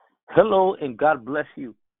Hello and God bless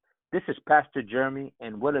you. This is Pastor Jeremy,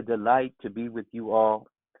 and what a delight to be with you all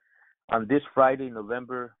on this Friday,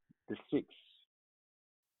 November the 6th.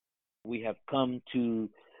 We have come to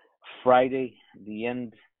Friday, the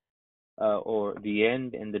end, or the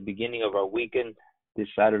end and the beginning of our weekend, this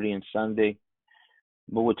Saturday and Sunday.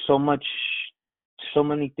 But with so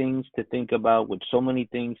many things to think about, with so many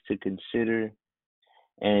things to consider,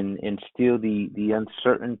 and still the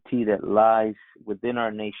uncertainty that lies within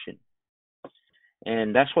our nation.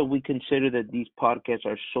 And that's why we consider that these podcasts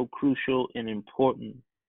are so crucial and important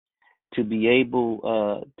to be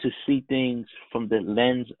able to see things from the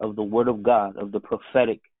lens of the Word of God, of the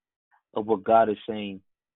prophetic, of what God is saying.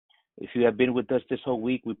 If you have been with us this whole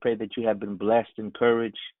week, we pray that you have been blessed,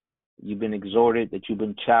 encouraged, you've been exhorted, that you've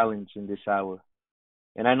been challenged in this hour.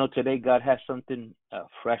 And I know today God has something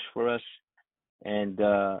fresh for us. And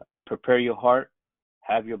prepare your heart,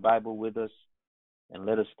 have your Bible with us, and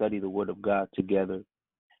let us study the Word of God together.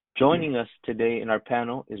 Joining us today in our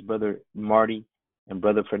panel is Brother Marty and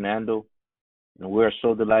Brother Fernando, and we are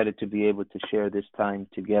so delighted to be able to share this time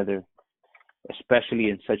together, especially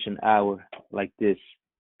in such an hour like this.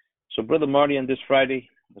 So, Brother Marty, on this Friday,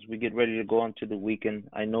 as we get ready to go on to the weekend,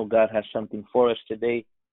 I know God has something for us today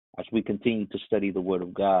as we continue to study the Word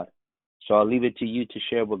of God. So I'll leave it to you to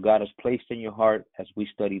share what God has placed in your heart as we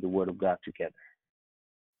study the Word of God together.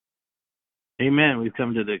 Amen. We've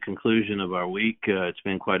come to the conclusion of our week. It's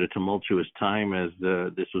been quite a tumultuous time as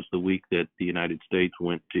this was the week that the United States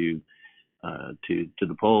went to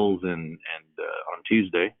the polls and on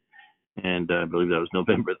Tuesday, and I believe that was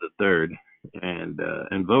November the 3rd,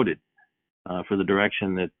 and voted for the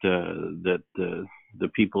direction that the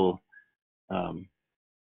people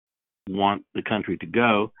want the country to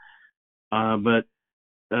go. But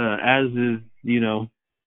as is,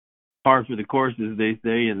 par for the course, as they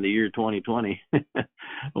say, in the year 2020,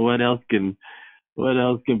 what else can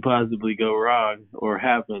possibly go wrong or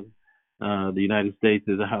happen? The United States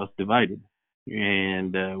is a house divided,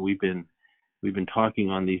 and we've been talking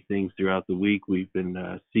on these things throughout the week. We've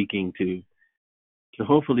been seeking to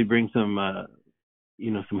hopefully bring some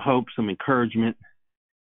some hope, some encouragement,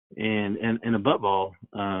 and above all,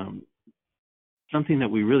 something that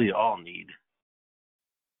we really all need.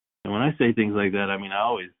 And when I say things like that, I mean, I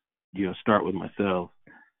always, start with myself,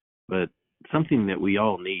 but something that we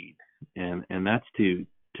all need. And that's to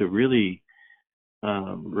really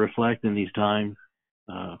reflect in these times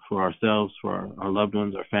for ourselves, for our loved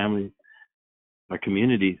ones, our families, our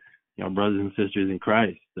communities, our brothers and sisters in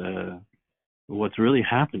Christ, what's really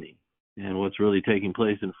happening and what's really taking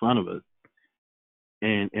place in front of us.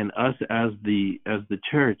 And us as the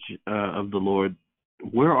church of the Lord,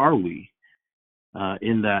 where are we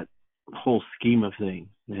in that whole scheme of things,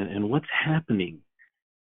 and what's happening?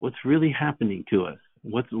 What's really happening to us?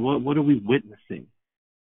 What are we witnessing?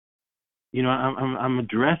 I'm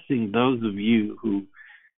addressing those of you who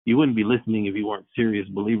you wouldn't be listening if you weren't serious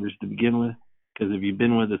believers to begin with, because if you've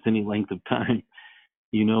been with us any length of time,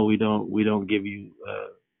 we don't give you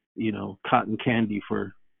cotton candy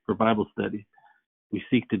for Bible study. We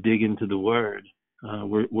seek to dig into the Word.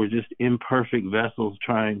 We're just imperfect vessels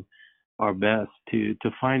trying our best to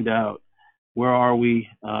find out where are we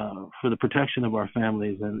for the protection of our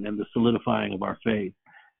families and the solidifying of our faith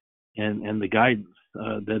and the guidance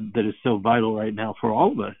that is so vital right now for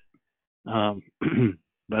all of us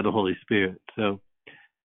by the Holy Spirit. So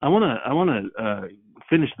I want to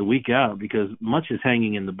finish the week out because much is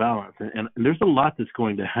hanging in the balance, and there's a lot that's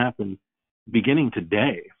going to happen beginning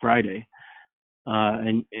today, Friday.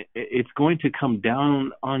 And it's going to come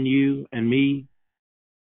down on you and me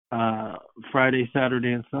Friday,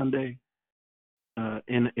 Saturday, and Sunday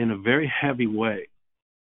in a very heavy way.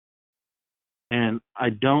 And I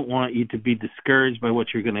don't want you to be discouraged by what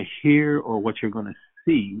you're going to hear or what you're going to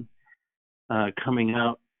see coming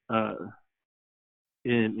out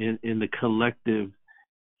in the collective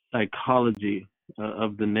psychology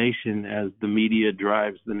of the nation as the media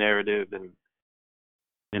drives the narrative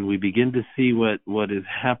and we begin to see what is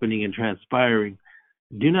happening and transpiring.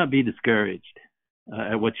 Do not be discouraged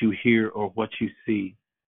at what you hear or what you see.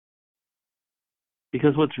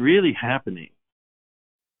 Because what's really happening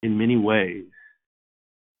in many ways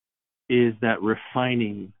is that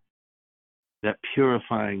refining, that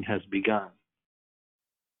purifying has begun.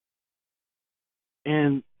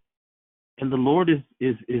 And the Lord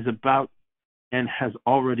is about and has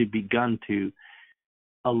already begun to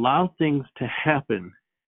allow things to happen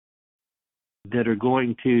that are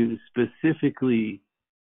going to specifically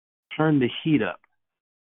turn the heat up,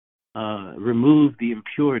 remove the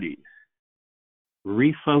impurities,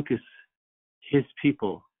 refocus his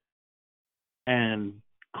people, and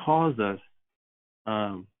cause us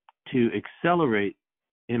to accelerate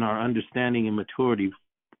in our understanding and maturity,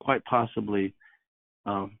 quite possibly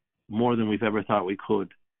more than we've ever thought we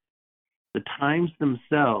could. The times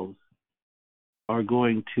themselves are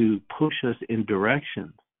going to push us in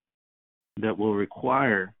directions that will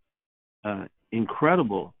require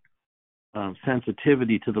incredible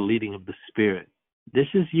sensitivity to the leading of the Spirit. This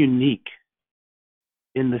is unique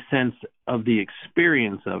in the sense of the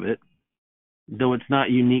experience of it, though it's not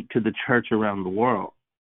unique to the church around the world.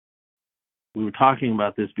 We were talking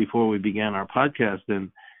about this before we began our podcast,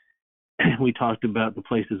 and we talked about the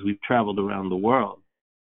places we've traveled around the world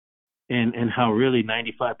and how really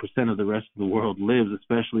 95% of the rest of the world lives,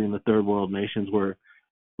 especially in the third world nations where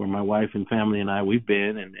my wife and family and we've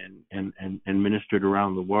been and ministered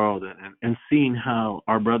around the world and seen how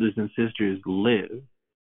our brothers and sisters live.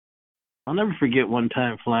 I'll never forget one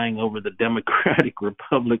time flying over the Democratic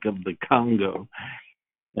Republic of the Congo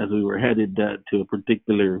as we were headed to a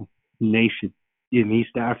particular nation in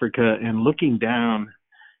East Africa and looking down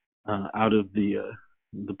out of the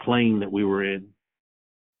plane that we were in.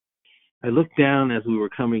 I looked down as we were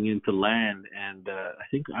coming into land, and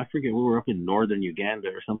I forget, we were up in northern Uganda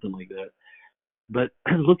or something like that. But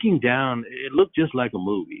looking down, it looked just like a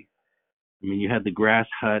movie. I mean, you had the grass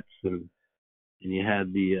huts, and you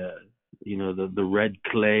had the the red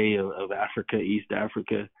clay of Africa, East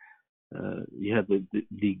Africa. You had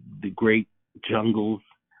the great jungles,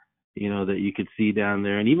 that you could see down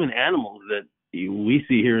there, and even animals that we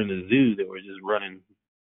see here in the zoo that were just running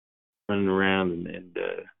around. And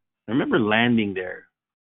I remember landing there,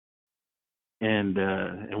 and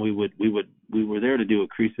we were there to do a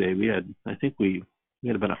crusade. We had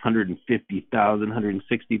about 150,000,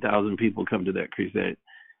 160,000 people come to that crusade.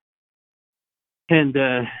 And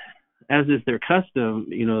as is their custom,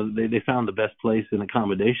 they found the best place and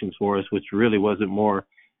accommodations for us, which really wasn't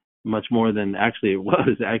much more than it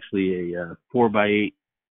was actually a 4x8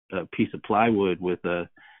 piece of plywood with a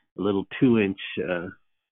little 2-inch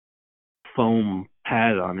foam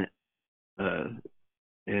pad on it,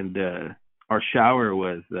 and our shower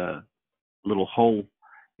was a little hole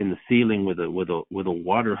in the ceiling with a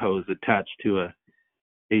water hose attached to a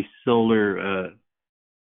solar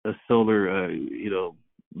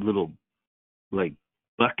little like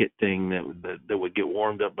bucket thing that would get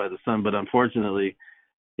warmed up by the sun, but unfortunately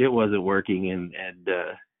it wasn't working, and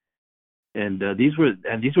these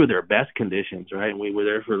were their best conditions, right? And we were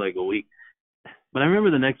there for like a week. But I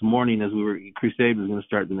remember the next morning, as crusade was going to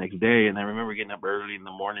start the next day, and I remember getting up early in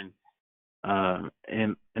the morning,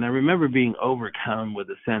 and I remember being overcome with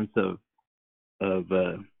a sense of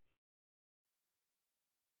a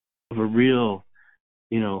real,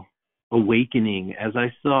 awakening as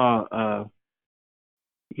I saw,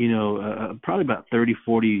 probably about 30,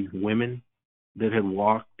 40 women that had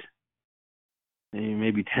walked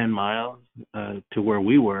maybe 10 miles to where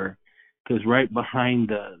we were, because right behind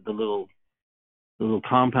the little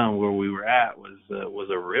compound where we were at was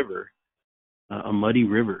a river, a muddy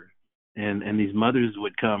river, and these mothers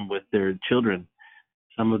would come with their children.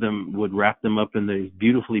 Some of them would wrap them up in these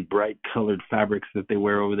beautifully bright colored fabrics that they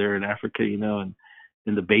wear over there in Africa,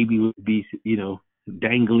 and the baby would be,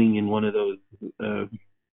 dangling in one of those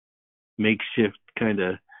makeshift kind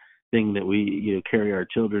of thing that we, carry our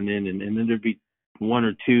children in, and then there'd be one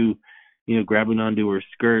or two, grabbing onto her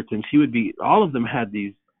skirts, and all of them had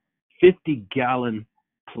these 50-gallon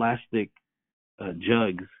plastic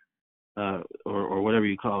jugs, or whatever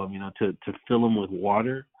you call them, to fill them with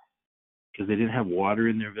water, because they didn't have water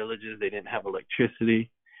in their villages. They didn't have electricity.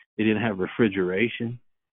 They didn't have refrigeration.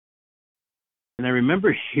 And I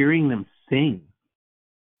remember hearing them sing.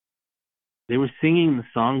 They were singing the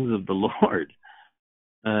songs of the Lord,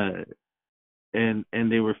 and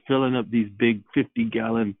they were filling up these big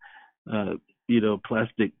 50-gallon,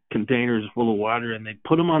 plastic containers full of water, and they'd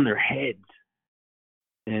put them on their heads,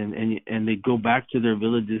 and they'd go back to their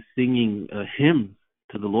villages singing hymns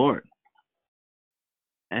to the Lord.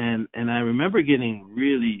 And I remember getting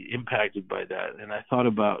really impacted by that, and I thought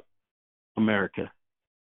about America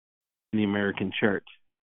and the American church,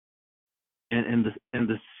 and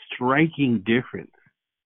the striking difference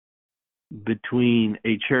between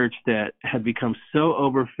a church that had become so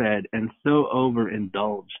overfed and so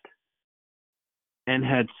overindulged and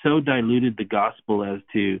had so diluted the gospel as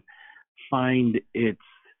to find its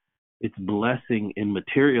blessing in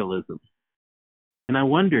materialism. And I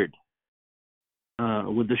wondered,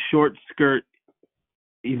 with the short skirt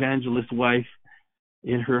evangelist wife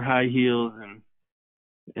in her high heels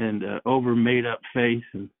and over made up face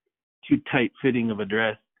and too tight fitting of a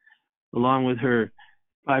dress, along with her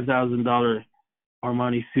 $5,000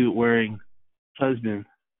 Armani suit wearing husband,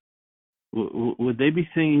 would they be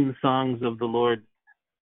singing the songs of the Lord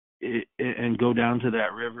and go down to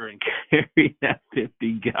that river and carry that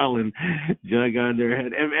 50-gallon jug on their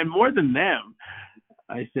head? And more than them,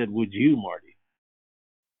 I said, would you, Marty?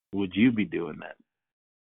 Would you be doing that?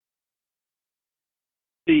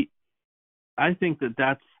 See, I think that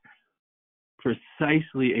that's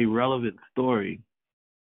precisely a relevant story,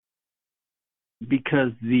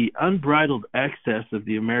 because the unbridled excess of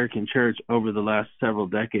the American church over the last several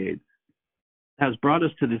decades has brought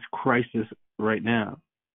us to this crisis right now.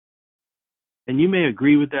 And you may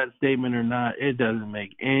agree with that statement or not. It doesn't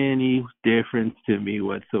make any difference to me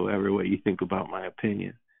whatsoever what you think about my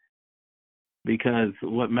opinion. Because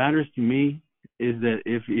what matters to me is that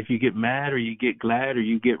if you get mad or you get glad or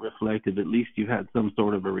you get reflective, at least you've had some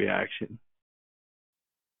sort of a reaction.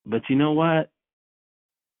 But you know what?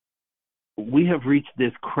 We have reached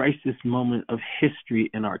this crisis moment of history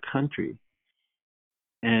in our country.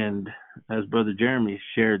 And as Brother Jeremy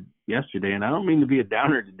shared yesterday, and I don't mean to be a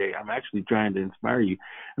downer today, I'm actually trying to inspire you.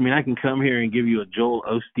 I mean, I can come here and give you a Joel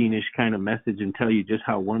Osteen-ish kind of message and tell you just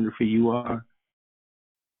how wonderful you are,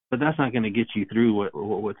 but that's not going to get you through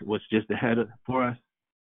what's just ahead for us.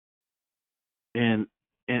 And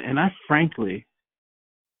I frankly,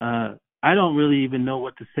 I don't really even know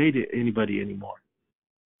what to say to anybody anymore.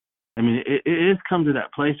 I mean, it has come to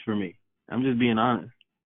that place for me. I'm just being honest.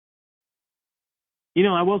 You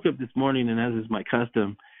know, I woke up this morning, and as is my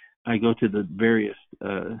custom, I go to the various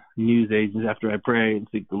news agents after I pray and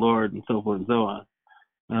seek the Lord and so forth and so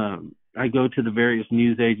on. I go to the various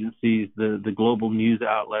news agencies, the global news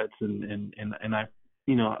outlets, and I,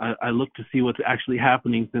 you know, I look to see what's actually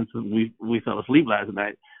happening since we fell asleep last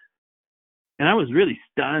night. And I was really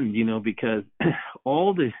stunned, you know, because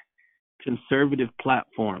all the conservative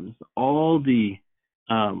platforms, all the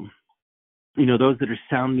you know, those that are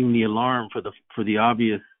sounding the alarm for the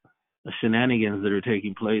obvious shenanigans that are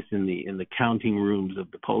taking place in the counting rooms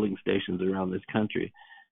of the polling stations around this country,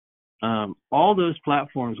 all those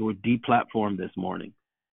platforms were deplatformed this morning.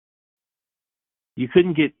 You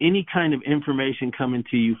couldn't get any kind of information coming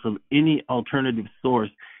to you from any alternative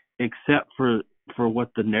source except for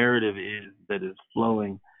what the narrative is that is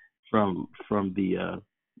flowing from the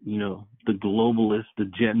you know, the globalist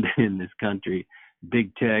agenda in this country,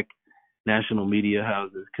 big tech, national media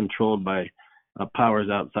houses controlled by powers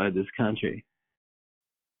outside this country.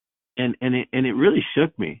 And it really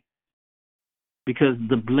shook me, because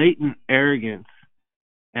the blatant arrogance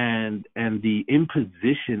and the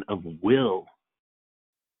imposition of will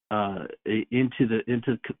into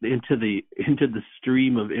the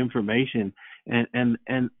stream of information and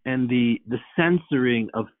the censoring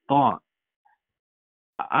of thought.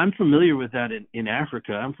 I'm familiar with that in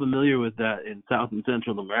Africa. I'm familiar with that in South and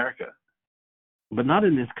Central America, but not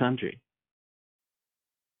in this country.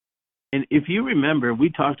 And if you remember,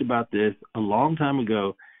 we talked about this a long time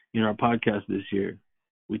ago in our podcast this year.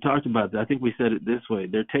 We talked about that. I think we said it this way: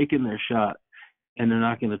 they're taking their shot, and they're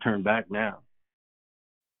not going to turn back now.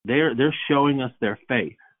 They're showing us their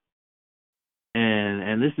faith,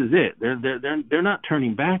 and this is it. They're not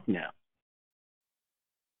turning back now.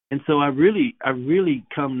 And so I really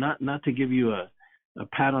come not to give you a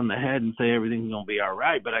pat on the head and say everything's going to be all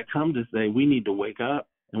right, but I come to say we need to wake up,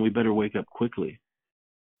 and we better wake up quickly.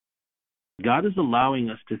 God is allowing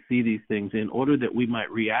us to see these things in order that we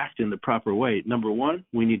might react in the proper way. Number one,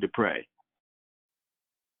 we need to pray.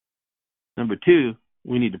 Number two,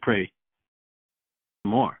 we need to pray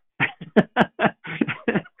more.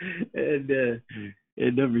 and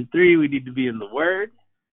number three, we need to be in the Word.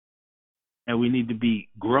 And we need to be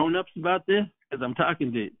grown-ups about this, because I'm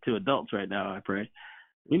talking to adults right now, I pray.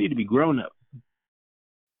 We need to be grown-up.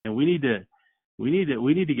 And we need to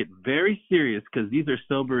get very serious, because these are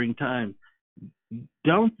sobering times.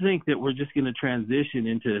 Don't think that we're just going to transition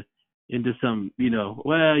into some,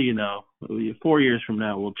 4 years from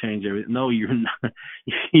now we'll change everything. No, you're not.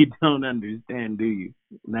 You don't understand, do you?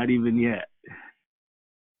 Not even yet.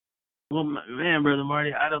 Well, man, Brother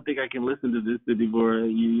Marty, I don't think I can listen to this anymore.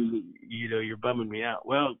 You're bumming me out.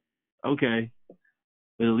 Well, okay,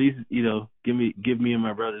 but at least give me and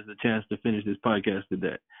my brothers a chance to finish this podcast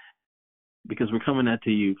today, because we're coming at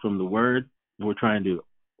to you from the Word. We're trying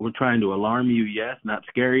to alarm you, yes, not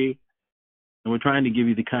scare you, and we're trying to give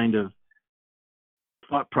you the kind of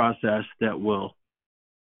thought process that will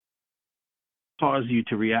cause you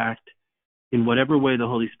to react in whatever way the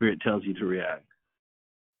Holy Spirit tells you to react.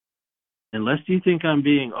 Unless you think I'm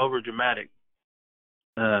being over dramatic,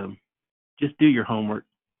 just do your homework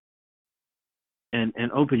and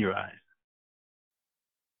open your eyes.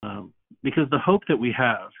 Because the hope that we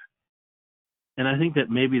have And I think that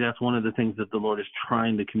maybe that's one of the things that the Lord is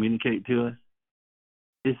trying to communicate to us,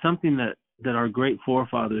 is something that our great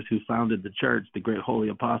forefathers who founded the church, the great holy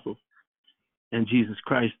apostles, and Jesus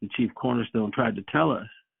Christ, the chief cornerstone, tried to tell us,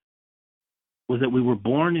 was that we were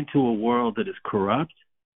born into a world that is corrupt,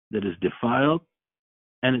 that is defiled,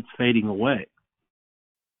 and it's fading away.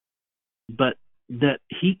 But that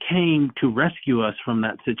he came to rescue us from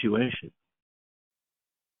that situation.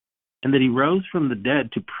 And that he rose from the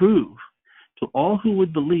dead to prove to all who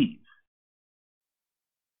would believe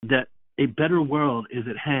that a better world is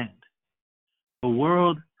at hand. A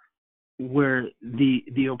world where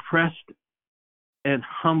the oppressed and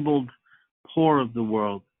humbled poor of the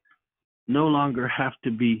world no longer have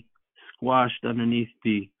to be squashed underneath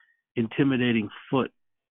the intimidating foot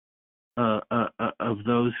of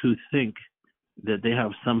those who think that they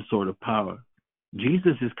have some sort of power.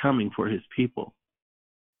 Jesus is coming for his people.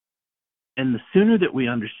 And the sooner that we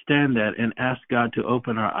understand that and ask God to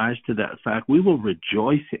open our eyes to that fact, we will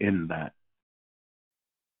rejoice in that.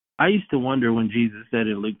 I used to wonder when Jesus said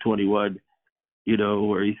in Luke 21,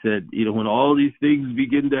 where he said, when all these things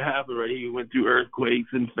begin to happen, right? He went through earthquakes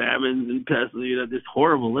and famines and pestilence, this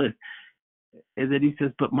horrible list. And then he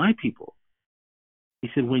says, but my people, he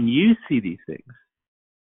said, when you see these things,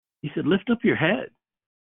 he said, lift up your head.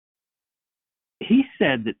 He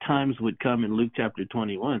said that times would come in Luke chapter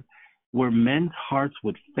 21 where men's hearts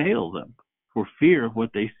would fail them for fear of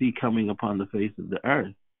what they see coming upon the face of the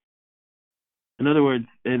earth. In other words,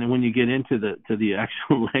 and when you get into the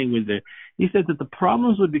actual language there, he said that the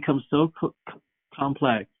problems would become so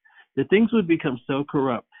complex, that things would become so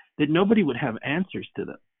corrupt that nobody would have answers to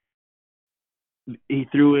them. He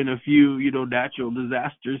threw in a few, natural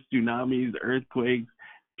disasters, tsunamis, earthquakes,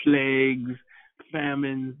 plagues,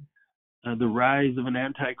 famines, the rise of an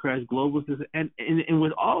antichrist, global system, and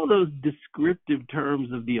with all those descriptive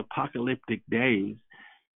terms of the apocalyptic days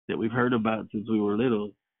that we've heard about since we were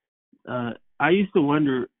little, I used to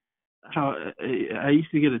wonder how I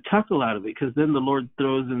used to get a chuckle out of it, because then the Lord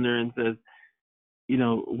throws in there and says,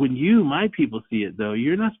 when you, my people, see it, though,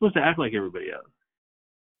 you're not supposed to act like everybody else.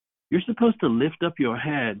 You're supposed to lift up your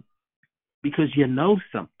head because you know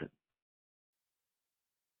something.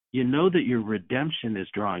 You know that your redemption is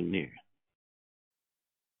drawing near.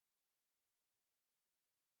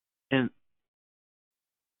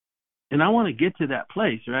 And I want to get to that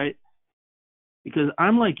place, right? Because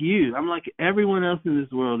I'm like you. I'm like everyone else in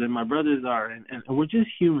this world, and my brothers are, and we're just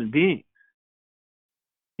human beings.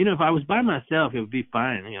 If I was by myself, it would be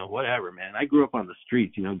fine. Whatever, man. I grew up on the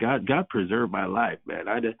streets. God preserved my life, man.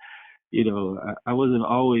 I wasn't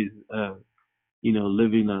always,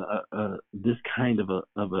 living this kind of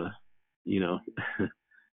a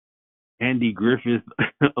Andy Griffith,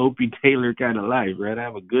 Opie Taylor kind of life, right? I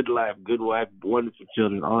have a good life, good wife, wonderful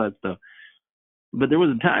children, all that stuff. But there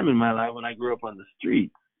was a time in my life when I grew up on the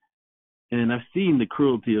streets, and I've seen the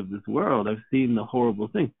cruelty of this world. I've seen the horrible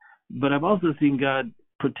things. But I've also seen God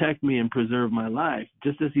protect me and preserve my life,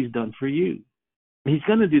 just as he's done for you. He's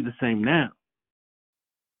going to do the same now.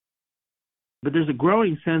 But there's a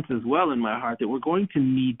growing sense as well in my heart that we're going to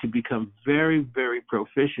need to become very, very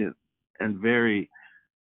proficient and very,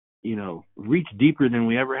 reach deeper than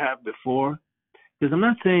we ever have before. Because I'm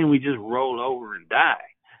not saying we just roll over and die.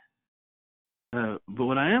 But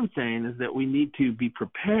what I am saying is that we need to be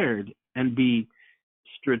prepared and be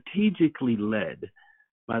strategically led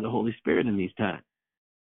by the Holy Spirit in these times.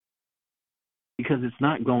 Because it's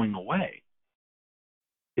not going away.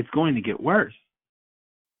 It's going to get worse.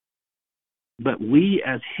 But we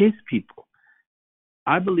as his people,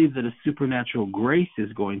 I believe that a supernatural grace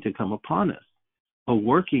is going to come upon us, a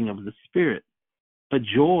working of the Spirit, a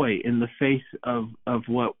joy in the face of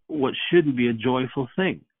what shouldn't be a joyful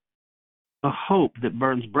thing, a hope that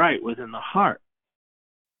burns bright within the heart,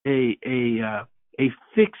 a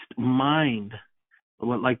fixed mind,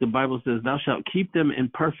 like the Bible says, thou shalt keep them in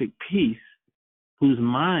perfect peace, whose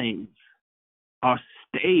minds are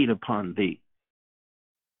stayed upon thee,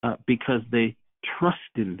 because they trust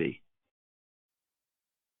in thee.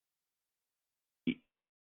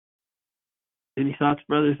 Any thoughts,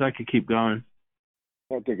 brothers? I could keep going.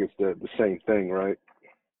 I think it's the same thing, right?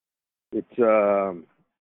 It's the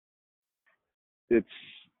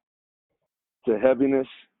heaviness,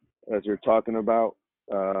 as you're talking about.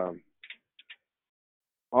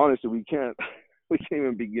 Honestly, we can't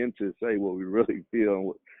even begin to say what we really feel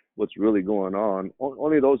and what's really going on.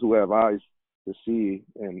 Only those who have eyes to see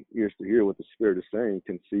and ears to hear what the Spirit is saying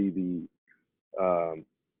can see the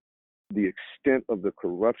extent of the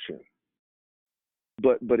corruption.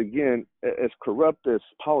 But again, as corrupt as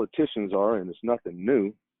politicians are, and it's nothing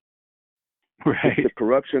new, Right. It's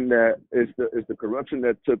the corruption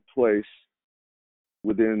that took place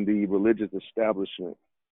within the religious establishment,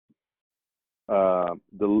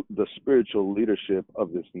 the spiritual leadership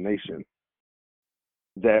of this nation.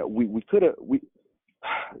 That we could have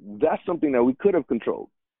that's something that we could have controlled.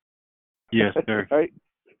 Yes, sir. Right?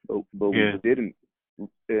 But Yeah. we didn't.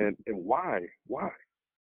 And why? Why?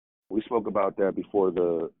 We spoke about that before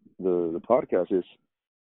the podcast. Is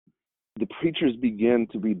the preachers begin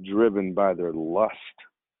to be driven by their lust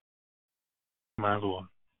Might as well.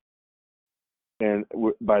 and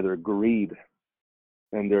by their greed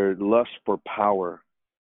and their lust for power.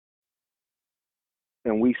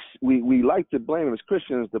 And we like to blame as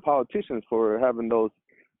Christians the politicians for having those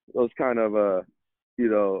kind of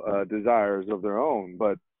desires of their own,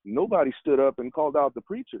 but nobody stood up and called out the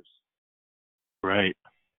preachers. Right.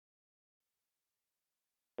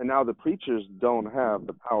 And now the preachers don't have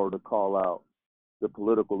the power to call out the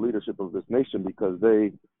political leadership of this nation because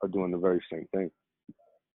they are doing the very same thing.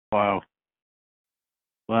 Wow.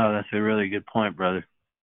 Wow, that's a really good point, brother.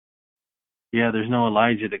 Yeah, there's no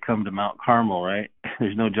Elijah to come to Mount Carmel, right?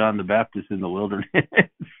 There's no John the Baptist in the wilderness.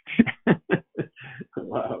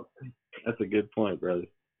 Wow. That's a good point, brother.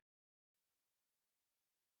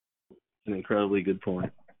 It's an incredibly good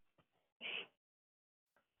point.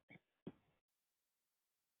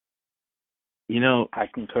 You know, I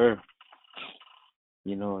concur.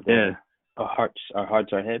 You know, yeah. our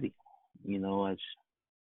hearts are heavy. You know,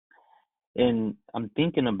 and I'm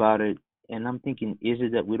thinking about it, and I'm thinking, is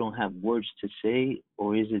it that we don't have words to say,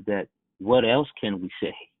 or is it that what else can we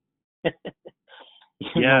say?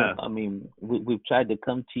 You know, I mean, we've tried to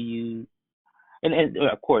come to you, and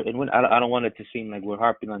of course, and when I don't want it to seem like we're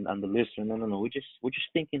harping on the listener. No. We're just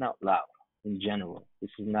thinking out loud in general. This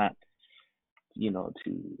is not, you know,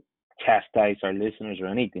 to chastise our listeners or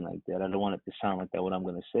anything like that. I don't want it to sound like that what I'm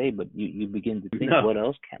going to say, but you begin to think, what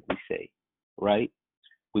else can we say, right?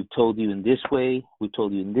 We've told you in this way. We've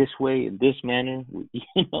told you in this way, in this manner.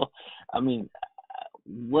 You know, I mean,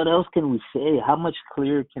 what else can we say? How much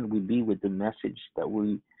clearer can we be with the message that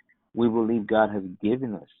we believe God has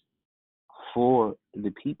given us for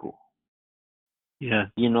the people? Yeah.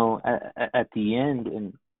 You know, at the end,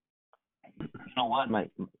 and you know what,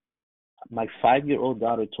 my 5-year-old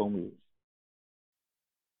daughter told me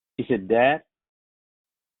this. She said, "Dad,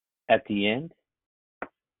 at the end,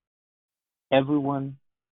 everyone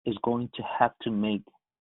is going to have to make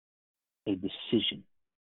a decision.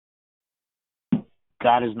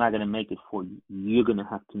 God is not going to make it for you. You're going to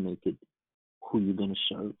have to make it who you're going to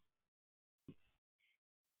serve."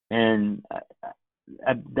 And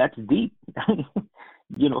that's deep.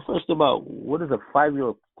 You know, first of all, what is a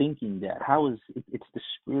 5-year-old thinking that? How is it? It's the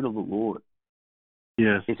Spirit of the Lord.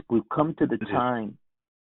 Yes. We've come to the time.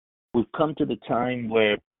 We've come to the time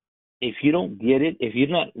where if you don't get it, if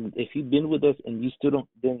you've been with us and you still don't,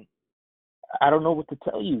 then I don't know what to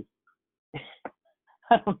tell you.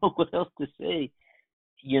 I don't know what else to say.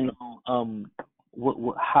 You know,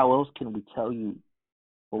 how else can we tell you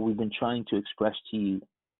what we've been trying to express to you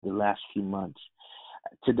the last few months?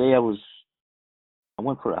 Today I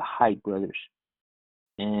went for a hike, brothers,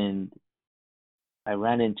 and I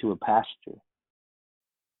ran into a pastor,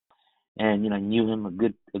 and you know, I knew him, a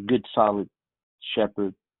good solid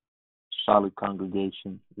shepherd, solid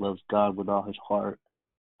congregation, loves God with all his heart,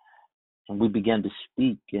 and we began to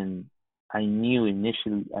speak, and I knew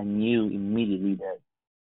immediately that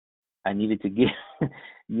I needed to get,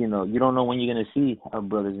 you know, you don't know when you're going to see our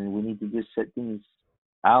brothers, and we need to just set things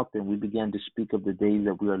out. And we began to speak of the days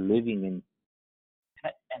that we are living in.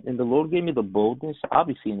 And the Lord gave me the boldness,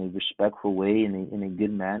 obviously in a respectful way, in a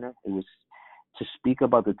good manner. It was to speak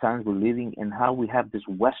about the times we're living and how we have this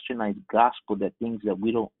westernized gospel that thinks that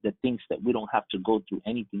we don't have to go through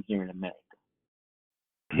anything here in America.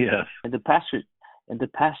 Yes. And the pastor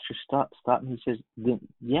stopped me. He says,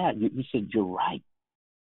 he said, "You're right.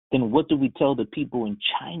 Then what do we tell the people in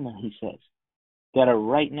China," he says, "that are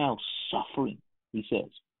right now suffering?" He says,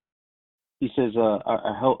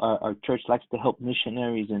 our church likes to help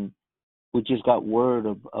missionaries, and we just got word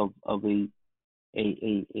of a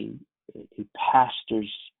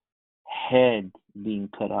pastor's head being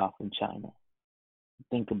cut off in China.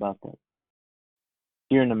 Think about that.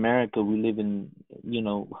 Here in America, we live in, you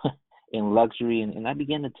know, in luxury, and I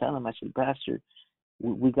began to tell him, I said, "Pastor,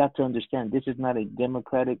 we got to understand this is not a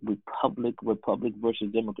democratic republic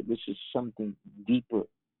versus Democrat. This is something deeper."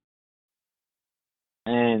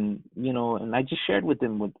 And, you know, and I just shared with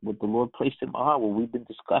him what the Lord placed in my heart, what we've been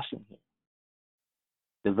discussing here.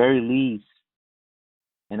 The very least,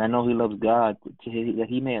 and I know he loves God, that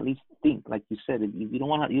he may at least think, like you said, if you don't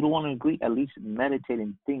want to agree, at least meditate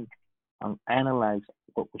and think analyze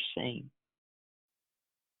what we're saying.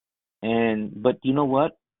 But you know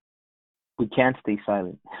what? We can't stay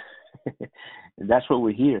silent. And that's what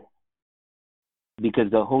we're here, because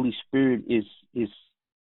the Holy Spirit is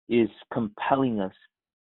compelling us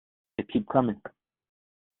to keep coming.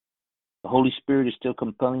 The Holy Spirit is still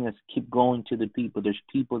compelling us to keep going to the people. There's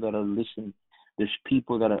people that are listening. There's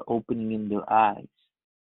people that are opening in their eyes.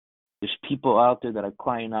 There's people out there that are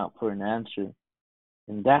crying out for an answer.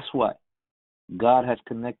 And that's why God has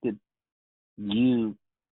connected you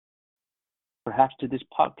perhaps to this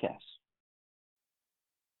podcast,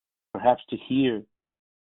 perhaps to hear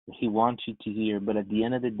what He wants you to hear. But at the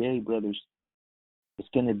end of the day, brothers, it's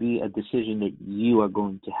going to be a decision that you are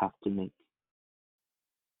going to have to make.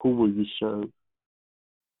 Who will you serve?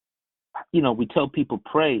 You know, we tell people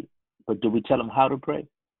pray, but do we tell them how to pray?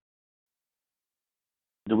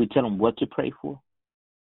 Do we tell them what to pray for?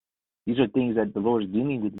 These are things that the Lord is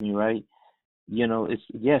dealing with me, right? You know, it's,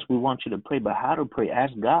 yes, we want you to pray, but how to pray?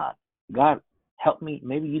 Ask God. God, help me.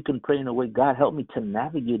 Maybe you can pray in a way, God, help me to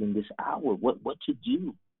navigate in this hour, what to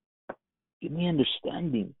do. Give me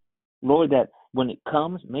understanding. Lord, that when it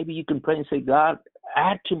comes, maybe you can pray and say, God,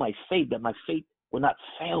 add to my faith, that my faith will not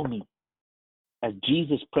fail me. As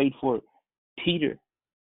Jesus prayed for Peter.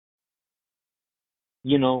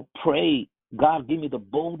 You know, pray, God, give me the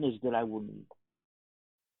boldness that I will need.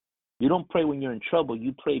 You don't pray when you're in trouble.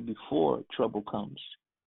 You pray before trouble comes,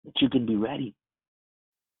 that you can be ready.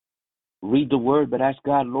 Read the word, but ask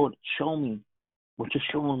God, Lord, show me what you're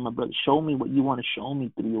showing, my brother. Show me what you want to show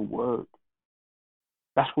me through your word.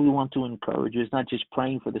 That's what we want to encourage you. It's not just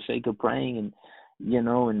praying for the sake of praying and, you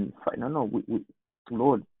know, and no.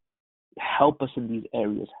 Lord, help us in these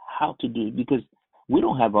areas, how to do it, because we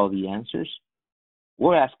don't have all the answers.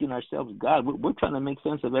 We're asking ourselves, God, we're trying to make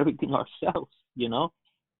sense of everything ourselves, you know.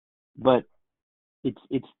 But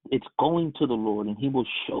it's going to the Lord, and He will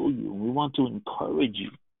show you. And we want to encourage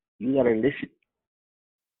you. You gotta listen.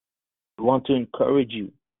 We want to encourage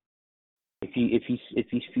you. If you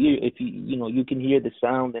can hear the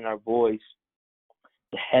sound in our voice,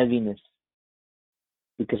 the heaviness,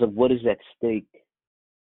 because of what is at stake,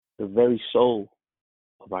 the very soul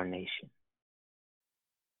of our nation.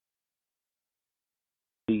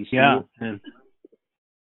 Do you see it? And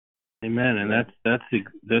amen. And that's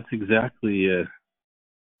exactly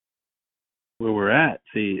where we're at.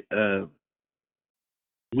 See,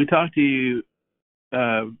 we talked to you,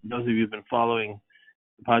 those of you who've been following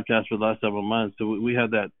the podcast for the last several months. So we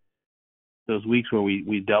had those weeks where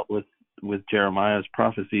we dealt with Jeremiah's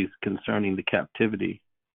prophecies concerning the captivity.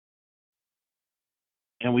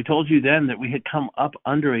 And we told you then that we had come up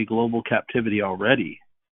under a global captivity already,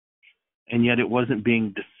 and yet it wasn't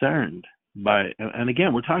being discerned by, and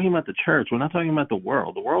again, we're talking about the church. We're not talking about the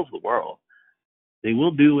world. The world's the world. They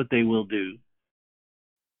will do what they will do.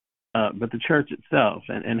 But the church itself,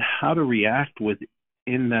 and how to react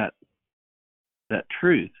within that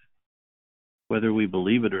truth, whether we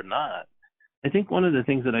believe it or not. I think one of the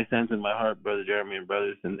things that I sense in my heart, Brother Jeremy and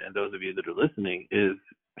brothers, and those of you that are listening, is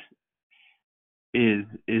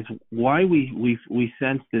why we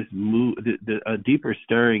sense this move, a deeper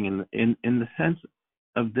stirring in the sense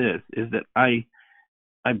of this, is that I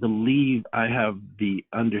believe I have the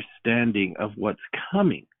understanding of what's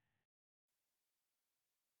coming,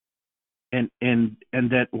 and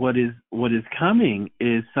that what is coming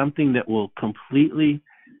is something that will completely,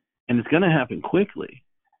 and it's going to happen quickly,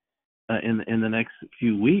 in the next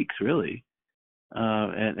few weeks, really,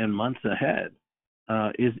 and months ahead,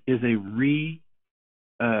 is a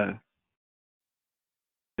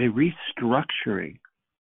restructuring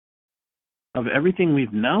of everything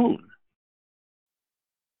we've known,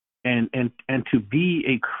 and to be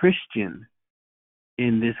a Christian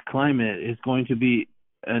in this climate is going to be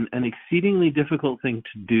an exceedingly difficult thing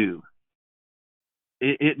to do.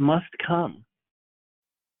 It must come,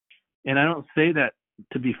 and I don't say that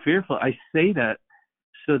to be fearful. I say that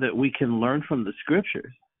so that we can learn from the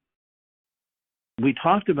scriptures. We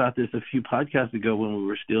talked about this a few podcasts ago when we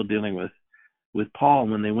were still dealing with Paul,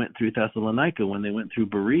 when they went through Thessalonica, when they went through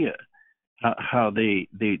Berea, how they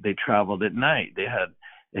traveled at night. They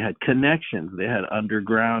had connections. They had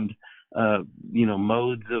underground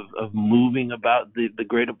modes of moving about the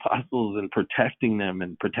great apostles and protecting them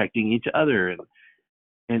and protecting each other.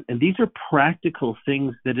 And these are practical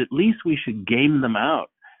things that at least we should game them out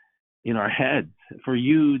in our heads. For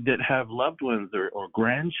you that have loved ones or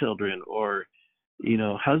grandchildren, or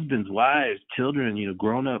husbands, wives, children,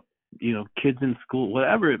 grown up, kids in school,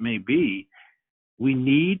 whatever it may be, we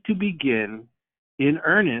need to begin in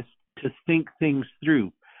earnest to think things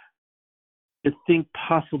through, to think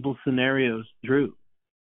possible scenarios through.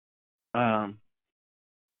 Um,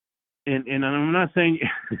 and I'm not saying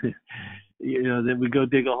that we go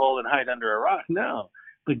dig a hole and hide under a rock. No,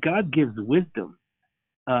 but God gives wisdom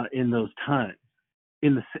in those times.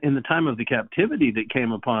 In the time of the captivity that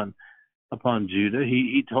came upon Judah,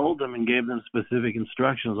 he told them and gave them specific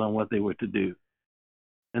instructions on what they were to do.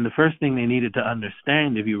 And the first thing they needed to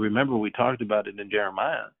understand, if you remember, we talked about it in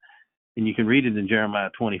Jeremiah, and you can read it in Jeremiah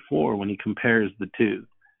 24 when he compares the two.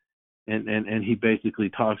 And he basically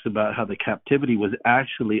talks about how the captivity was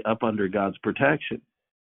actually up under God's protection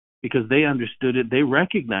because they understood it, they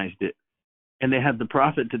recognized it, and they had the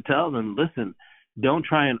prophet to tell them, listen, don't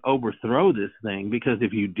try and overthrow this thing, because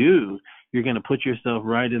if you do, you're going to put yourself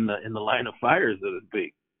right in the line of fire, so to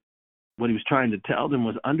speak. What he was trying to tell them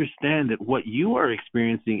was, understand that what you are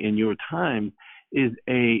experiencing in your time is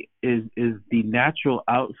the natural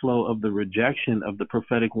outflow of the rejection of the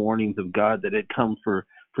prophetic warnings of God that had come for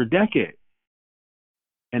decades,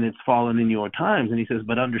 and it's fallen in your times. And he says,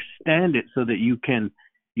 but understand it so that you can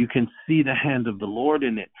see the hand of the Lord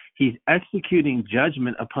in it. He's executing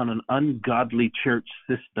judgment upon an ungodly church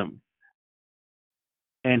system,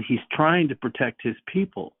 and he's trying to protect his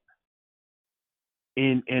people.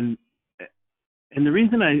 And the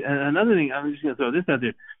reason another thing, I'm just going to throw this out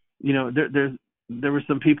there. There were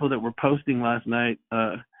some people that were posting last night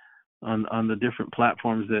on the different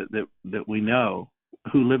platforms that we know,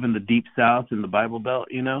 who live in the deep South in the Bible Belt,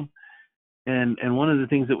 and one of the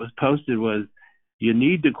things that was posted was, you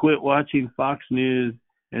need to quit watching Fox News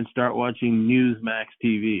and start watching Newsmax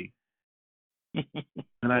TV.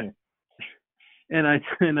 and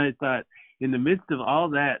I thought, in the midst of all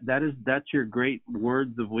that's your great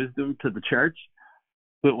words of wisdom to the church.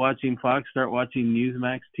 Quit watching Fox, start watching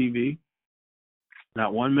Newsmax TV.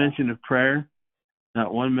 Not one mention of prayer,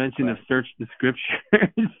 not one mention of search the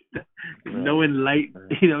scriptures. No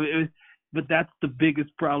enlightenment, but that's the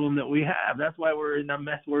biggest problem that we have. That's why we're in the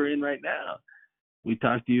mess we're in right now. We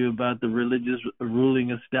talked to you about the religious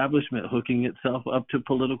ruling establishment hooking itself up to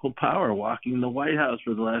political power, walking the White House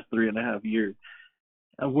for the last 3.5 years.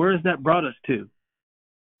 Where has that brought us to?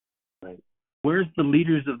 Right. Where's the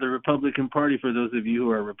leaders of the Republican Party, for those of you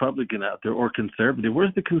who are Republican out there, or conservative?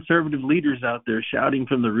 Where's the conservative leaders out there shouting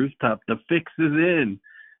from the rooftop, the fix is in?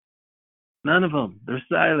 None of them. They're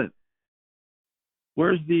silent.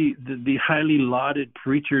 Where's the highly lauded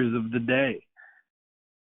preachers of the day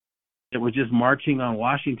that were just marching on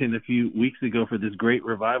Washington a few weeks ago for this great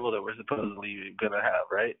revival that we're supposedly going to have,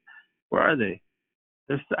 right? Where are they?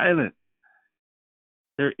 They're silent.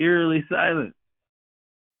 They're eerily silent.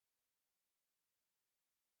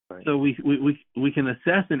 Right. So we can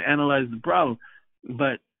assess and analyze the problem,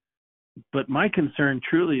 but my concern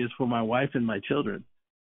truly is for my wife and my children,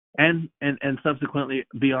 and subsequently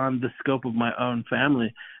beyond the scope of my own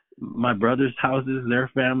family, my brother's houses, their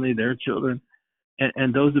family, their children.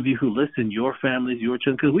 And those of you who listen, your families, your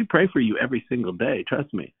children, because we pray for you every single day.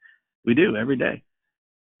 Trust me, we do every day,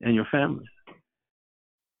 and your families.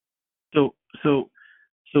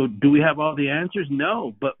 So do we have all the answers?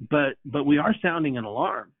 No, but we are sounding an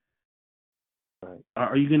alarm. Right.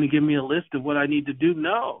 Are you going to give me a list of what I need to do?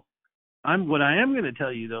 No. What I am going to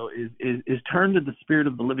tell you though is turn to the Spirit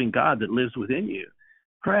of the living God that lives within you.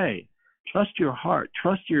 Pray, trust your heart,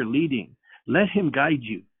 trust your leading. Let Him guide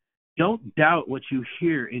you. Don't doubt what you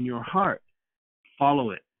hear in your heart. Follow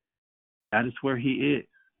it. That is where He is.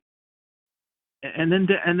 And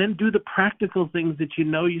then do the practical things that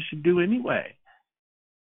you should do anyway.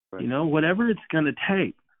 Right. Whatever it's going to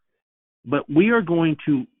take. But we are going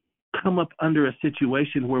to come up under a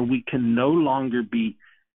situation where we can no longer be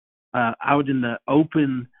out in the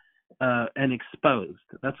open and exposed.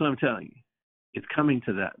 That's what I'm telling you. It's coming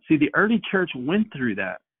to that. See, the early church went through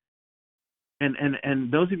that.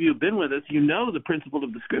 And those of you who've been with us, the principle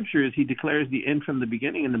of the scripture is He declares the end from the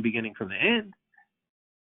beginning and the beginning from the end.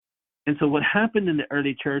 And so what happened in the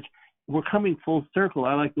early church, we're coming full circle.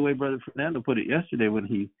 I like the way Brother Fernando put it yesterday when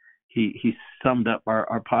he summed up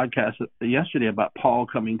our podcast yesterday about Paul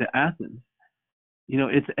coming to Athens.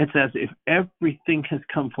 It's as if everything has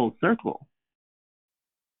come full circle.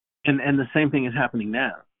 And the same thing is happening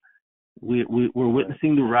now. We're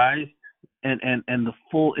witnessing the rise and the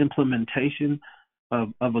full implementation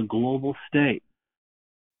of a global state.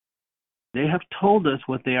 They have told us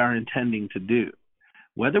what they are intending to do.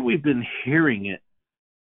 Whether we've been hearing it,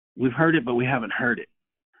 we've heard it, but we haven't heard it.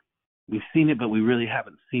 We've seen it, but we really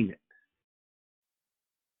haven't seen it.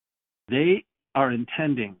 They are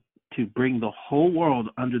intending to bring the whole world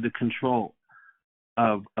under the control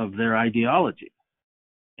of their ideology.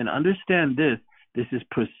 And understand this is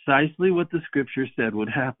precisely what the scripture said would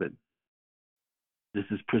happen. This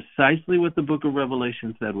is precisely what the book of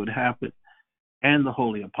Revelation said would happen, and the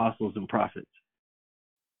holy apostles and prophets.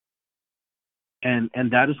 And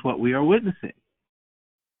that is what we are witnessing.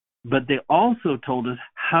 But they also told us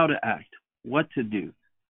how to act, what to do.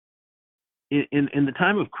 In the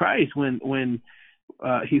time of Christ, when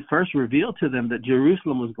he first revealed to them that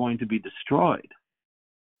Jerusalem was going to be destroyed,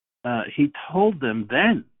 he told them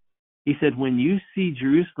then, he said, when you see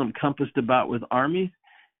Jerusalem compassed about with armies,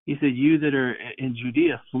 he said, you that are in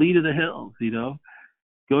Judea, flee to the hills,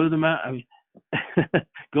 go to the mountain,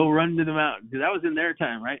 go run to the mountain. That was in their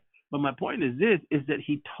time, right? But my point is this, is that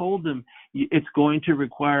he told them it's going to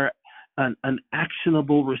require an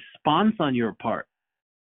actionable response on your part.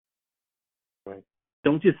 Right.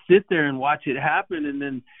 Don't just sit there and watch it happen and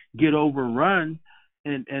then get overrun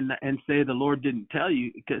and say the Lord didn't tell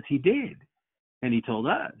you, because he did. And he told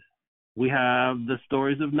us. We have the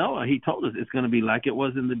stories of Noah. He told us it's going to be like it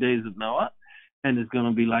was in the days of Noah, and it's going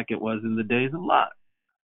to be like it was in the days of Lot.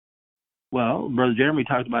 Well, Brother Jeremy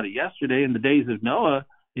talked about it yesterday. In the days of Noah,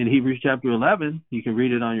 in Hebrews chapter 11, you can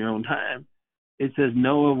read it on your own time. It says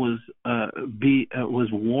Noah was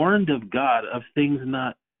warned of God of things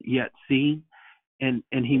not yet seen, and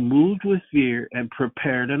he moved with fear and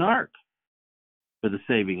prepared an ark for the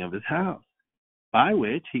saving of his house, by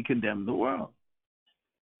which he condemned the world.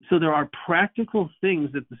 So there are practical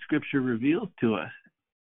things that the Scripture reveals to us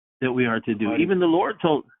that we are to do. Marty. Even the Lord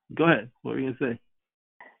told. Go ahead. What were you going to say?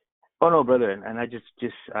 Oh no, brother, and I just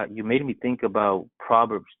you made me think about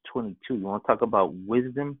Proverbs 22. You want to talk about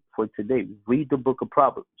wisdom for today? Read the book of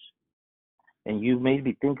Proverbs, and you made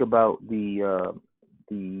me think about the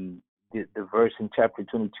verse in chapter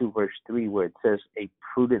 22, verse 3, where it says, "A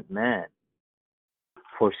prudent man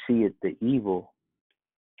foreseeth the evil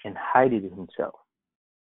and hideth it himself,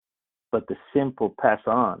 but the simple pass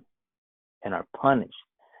on and are punished."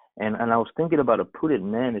 And I was thinking about a prudent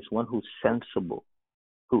man is one who's sensible.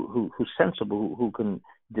 Who's sensible, who can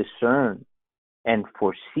discern and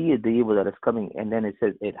foresee the evil that is coming. And then it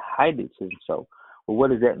says it hides himself. Well,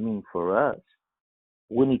 what does that mean for us?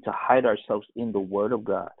 We need to hide ourselves in the Word of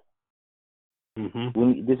God.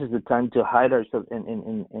 Mm-hmm. This is the time to hide ourselves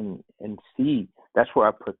and see. That's where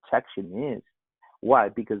our protection is. Why?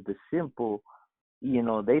 Because the simple,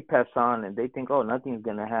 they pass on and they think, oh, nothing's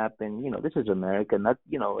going to happen. This is America.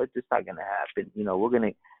 It's just not going to happen. We're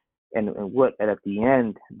going to. And what? And at the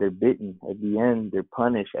end, they're bitten. At the end, they're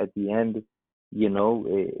punished. At the end,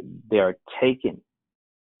 they are taken.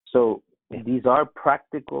 So these are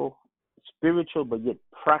practical, spiritual, but yet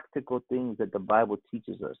practical things that the Bible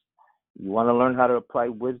teaches us. You want to learn how to apply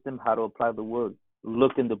wisdom, how to apply the Word.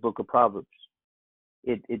 Look in the book of Proverbs.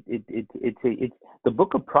 It's the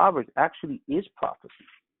book of Proverbs actually is prophecy.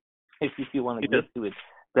 If you want to get to it,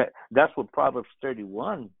 that's what Proverbs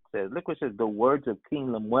 31 says. Look what it says: the words of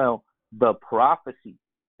King Lemuel, the prophecy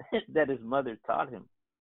that his mother taught him.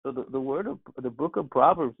 So the book of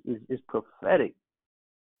Proverbs is prophetic.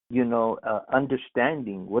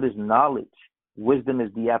 Understanding what is knowledge. Wisdom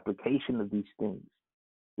is the application of these things.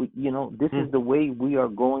 This is the way we are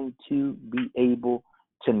going to be able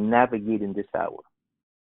to navigate in this hour,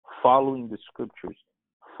 following the Scriptures,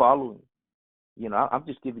 following. I'm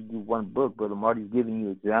just giving you one book, Brother Marty's giving you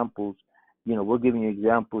examples. We're giving you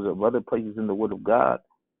examples of other places in the Word of God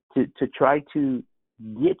to try to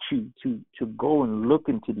get you to go and look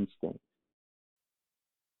into these things.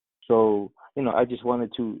 So, I just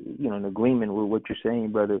wanted to, in agreement with what you're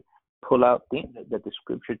saying, brother, pull out things that the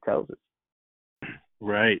Scripture tells us.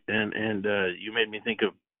 Right, and you made me think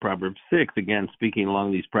of Proverbs 6, again, speaking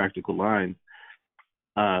along these practical lines.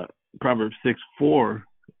 Proverbs 6:4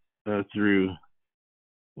 through,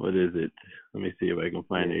 what is it? Let me see if I can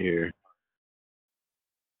find it here.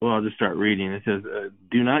 Well, I'll just start reading. It says,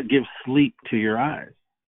 do not give sleep to your eyes,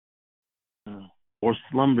 or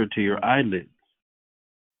slumber to your eyelids.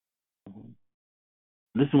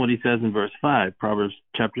 Listen what he says in verse 5, Proverbs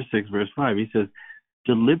chapter 6, verse 5. He says,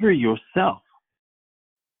 deliver yourself.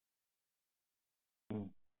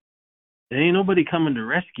 There ain't nobody coming to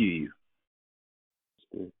rescue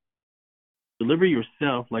you. Deliver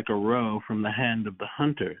yourself like a roe from the hand of the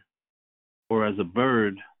hunter, or as a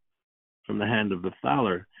bird from the hand of the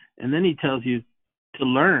fowler. And then he tells you to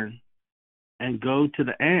learn and go to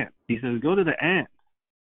the ant. He says, go to the ant,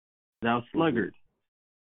 thou sluggard.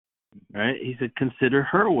 Right? He said, consider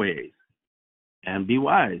her ways and be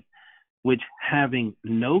wise, which having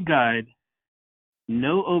no guide,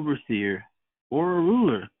 no overseer, or a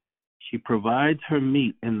ruler, she provides her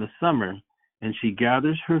meat in the summer, and she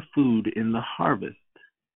gathers her food in the harvest.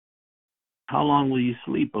 How long will you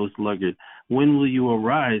sleep, O sluggard? When will you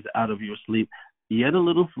arise out of your sleep? Yet a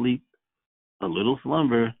little sleep, a little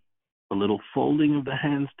slumber, a little folding of the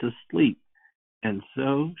hands to sleep, and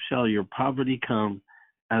so shall your poverty come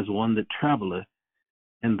as one that travelleth,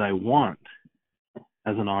 and thy want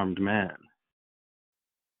as an armed man.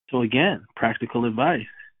 So again, practical advice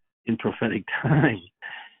in prophetic time,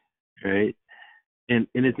 right? And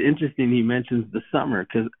it's interesting he mentions the summer,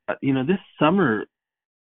 because this summer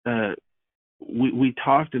we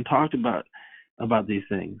talked about these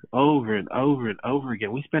things over and over and over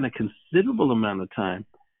again. We spent a considerable amount of time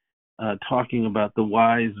talking about the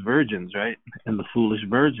wise virgins, right, and the foolish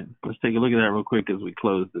virgins. Let's take a look at that real quick as we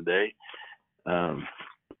close the day.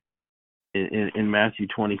 In Matthew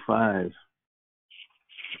 25.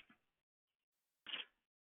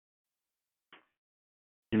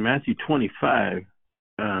 In Matthew 25,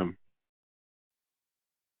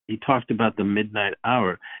 he talked about the midnight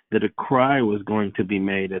hour, that a cry was going to be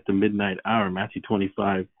made at the midnight hour, Matthew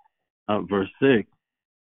 25, verse 6,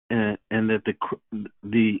 and that the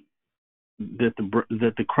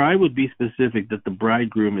cry would be specific, that the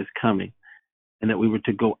bridegroom is coming, and that we were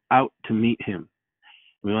to go out to meet him.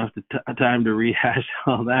 We don't have time to rehash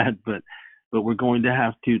all that, but we're going to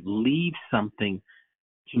have to leave something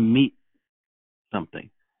to meet something.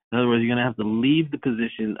 In other words, you're going to have to leave the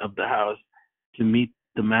position of the house to meet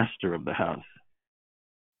the master of the house.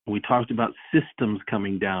 We talked about systems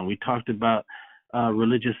coming down. We talked about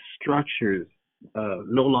religious structures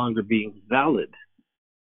no longer being valid.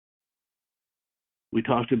 We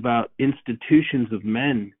talked about institutions of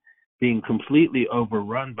men being completely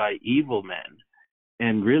overrun by evil men.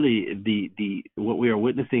 And really, the what we are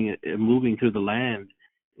witnessing moving through the land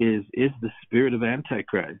is the spirit of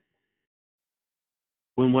Antichrist.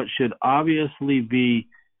 When what should obviously be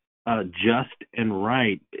just and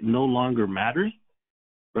right no longer matters,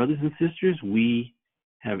 brothers and sisters, we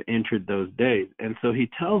have entered those days. And so he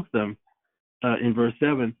tells them in verse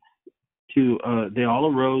 7 they all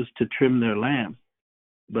arose to trim their lamps.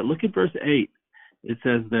 But look at verse 8. It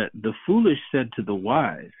says that the foolish said to the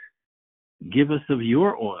wise, give us of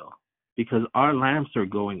your oil, because our lamps are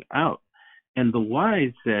going out. And the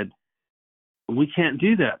wise said, we can't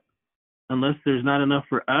do that unless there's not enough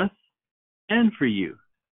for us and for you.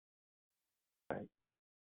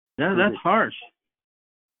 That's harsh.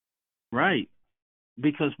 Right.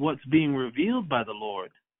 Because what's being revealed by the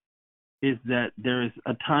Lord is that there is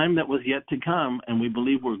a time that was yet to come, and we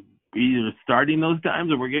believe we're either starting those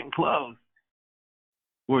times or we're getting close,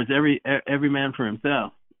 where it's every man for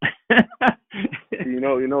himself. You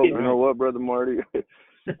know what, Brother Marty?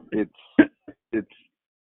 It's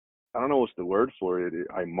I don't know what's the word for it.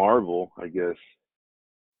 I marvel, I guess,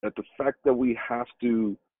 at the fact that we have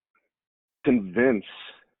to convince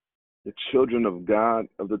the children of God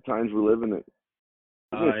of the times we're living in.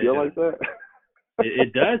 Doesn't it feel like that?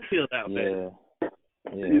 It does feel that way.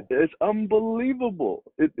 Yeah. It's unbelievable.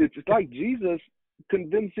 It's like Jesus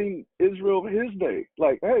convincing Israel of his day.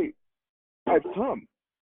 Like, hey, I've come.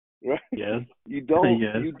 Right? Yes. You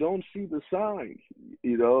don't see the signs,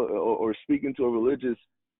 or speaking to a religious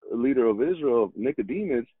leader of Israel,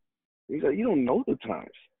 Nicodemus, he's like, you don't know the times.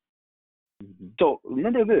 Mm-hmm. So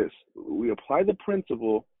remember this: we apply the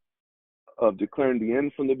principle of declaring the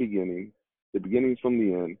end from the beginning from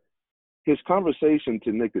the end. His conversation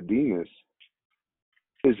to Nicodemus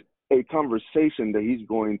is a conversation that he's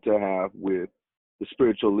going to have with the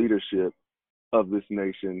spiritual leadership of this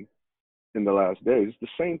nation in the last days. It's the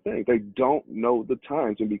same thing. They don't know the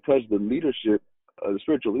times. And because the leadership, the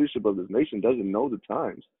spiritual leadership of this nation doesn't know the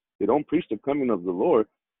times, they don't preach the coming of the Lord,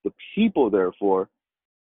 the people, therefore,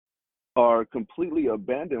 are completely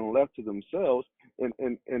abandoned and left to themselves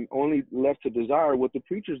and only left to desire what the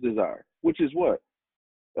preachers desire, which is what?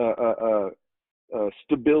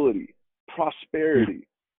 Stability, prosperity,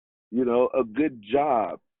 a good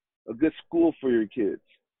job, a good school for your kids.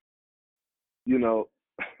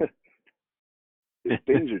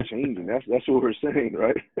 Things are changing. That's what we're saying,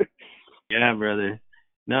 right? Yeah, brother.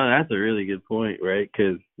 No, that's a really good point, right?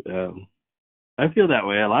 Because I feel that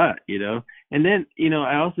way a lot, And then,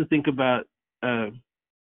 I also think about, and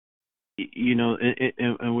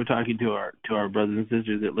we're talking to our brothers and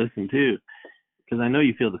sisters that listen too, because I know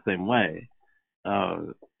you feel the same way.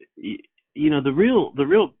 The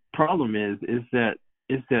real problem is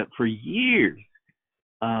that for years,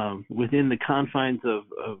 within the confines of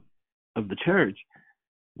the church,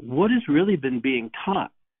 what has really been being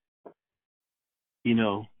taught?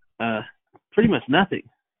 Pretty much nothing,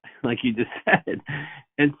 like you just said.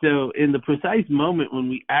 And so in the precise moment when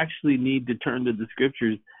we actually need to turn to the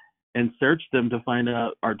scriptures and search them to find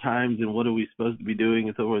out our times and what are we supposed to be doing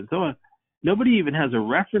and so on and so on, nobody even has a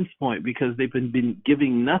reference point, because they've been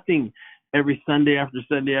giving nothing every Sunday after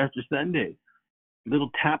Sunday after Sunday. little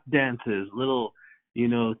tap dances, little,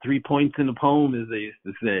 3 points in a poem, as they used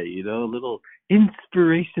to say, little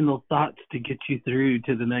inspirational thoughts to get you through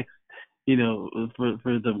to the next,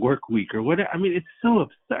 for the work week or whatever. I mean, it's so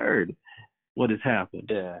absurd what has happened.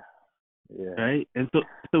 Yeah. Yeah. Right. And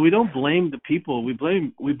so we don't blame the people. We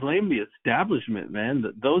blame the establishment, man.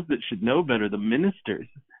 Those that should know better, the ministers,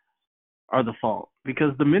 are the fault,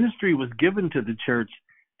 because the ministry was given to the church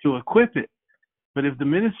to equip it. But if the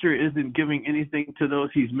minister isn't giving anything to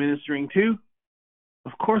those he's ministering to,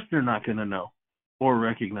 of course they're not going to know or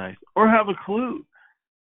recognize or have a clue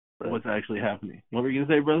what's actually happening. What were you going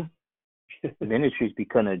to say, brother? Ministry's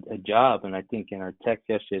become a job, and I think in our text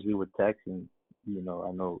yesterday, as we were texting, I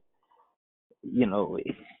know,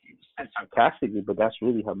 it's sarcastically, but that's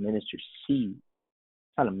really how ministers see.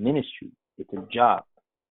 It's not a ministry; it's a job,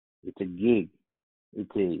 it's a gig, it's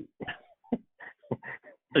a gig.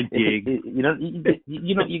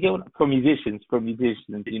 You get what, for musicians.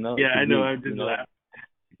 Yeah, I know. I'm just laughing.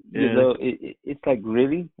 It's like,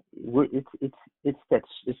 really, it's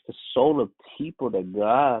the soul of people that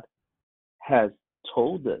God has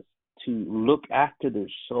told us to look after their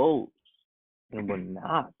souls, and we're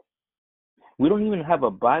not. We don't even have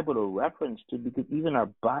a Bible to reference to, because even our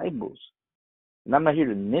Bibles, and I'm not here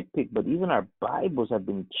to nitpick, but even our Bibles have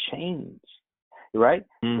been changed, right?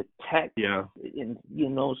 The text, and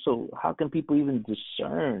so how can people even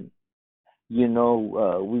discern?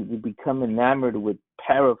 We become enamored with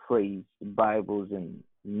paraphrased Bibles and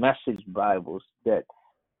message Bibles that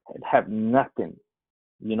have nothing.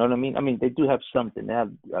 You know what I mean? I mean, they do have something. They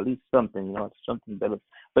have at least something, something better.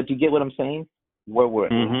 But you get what I'm saying? Where we're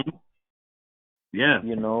at. Yeah.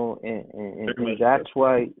 And that's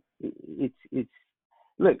why it's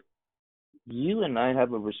look, you and I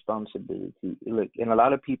have a responsibility. Look, and a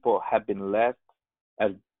lot of people have been left,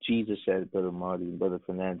 as Jesus said, Brother Marty and Brother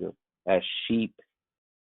Fernando, as sheep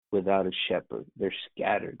without a shepherd. They're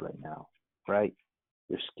scattered right now, right?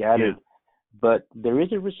 They're scattered. Yeah. But there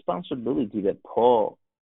is a responsibility that Paul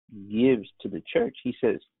gives to the church. He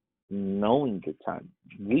says, knowing the time.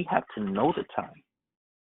 We have to know the time.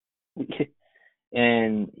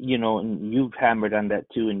 And, and you've hammered on that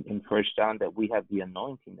too in First John, that we have the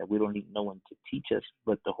anointing, that we don't need no one to teach us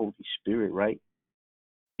but the Holy Spirit, right?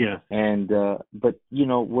 Yeah. And, but,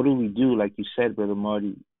 what do we do? Like you said, Brother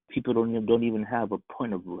Marty, people don't even have a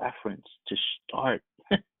point of reference to start,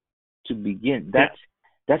 to begin.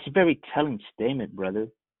 That's a very telling statement, brother,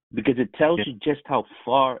 because it tells you just how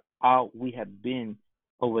far out we have been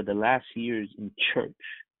over the last years in church.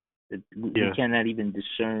 We cannot even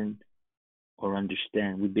discern or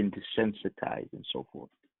understand. We've been desensitized and so forth.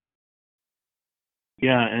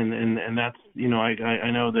 Yeah, and that's,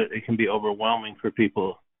 I know that it can be overwhelming for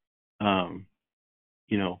people.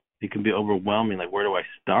 It can be overwhelming. Like, where do I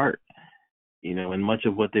start? And much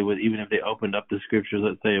of what they would, even if they opened up the scriptures,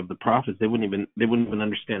 let's say, of the prophets, they wouldn't even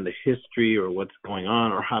understand the history or what's going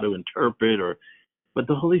on or how to interpret, but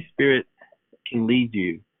the Holy Spirit can lead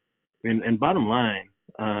you. And bottom line,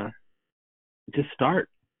 just start,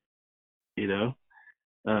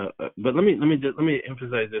 but let me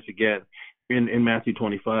emphasize this again in Matthew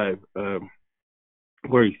 25,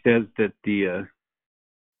 where he says that the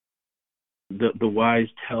wise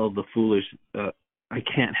tell the foolish, I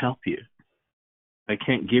can't help you. I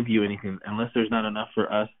can't give you anything unless there's not enough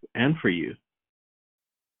for us and for you.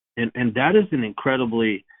 And that is an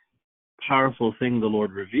incredibly powerful thing the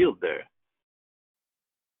Lord revealed there,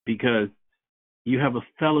 because you have a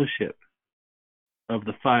fellowship of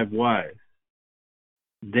the five wise.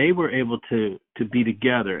 They were able to be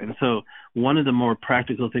together. And so one of the more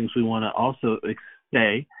practical things we want to also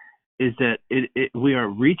say is that we are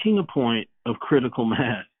reaching a point of critical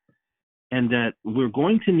mass, and that we're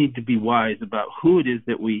going to need to be wise about who it is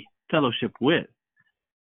that we fellowship with.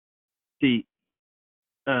 See,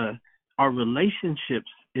 our relationships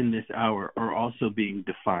in this hour are also being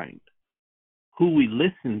defined. Who we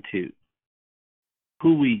listen to,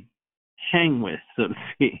 who we hang with, so to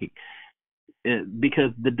speak,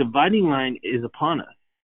 because the dividing line is upon us.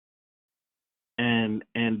 And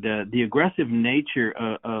the aggressive nature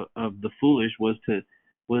of the foolish was to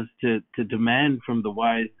demand from the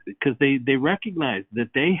wise, because they recognized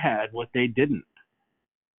that they had what they didn't,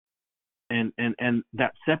 and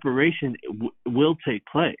that separation will take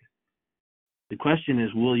place. The question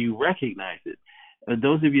is, will you recognize it?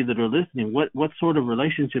 Those of you that are listening, what sort of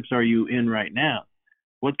relationships are you in right now?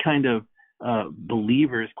 What kind of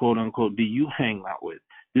believers, quote unquote, do you hang out with?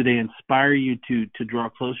 Do they inspire you to draw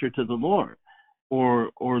closer to the Lord?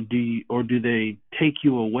 Or do they take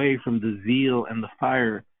you away from the zeal and the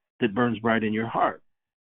fire that burns bright in your heart?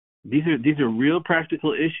 These are real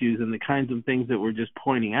practical issues, and the kinds of things that we're just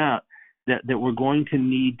pointing out that we're going to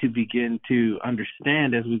need to begin to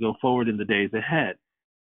understand as we go forward in the days ahead.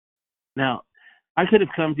 Now, I could have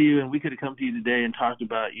come to you, and we could have come to you today and talked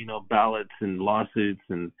about, ballots and lawsuits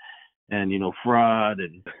and fraud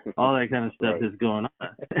and all that kind of stuff right. that's going on,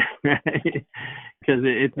 right? Because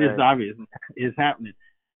it's just obvious it's happening.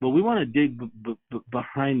 But we want to dig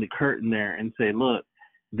behind the curtain there and say, look,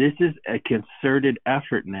 this is a concerted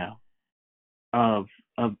effort now of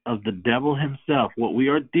the devil himself. What we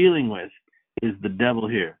are dealing with is the devil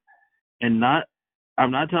here, and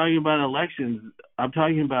I'm not talking about elections. I'm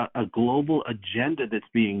talking about a global agenda that's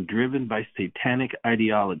being driven by satanic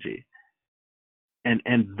ideology.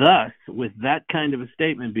 And thus, with that kind of a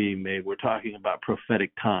statement being made, we're talking about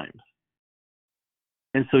prophetic times.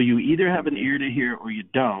 And so you either have an ear to hear or you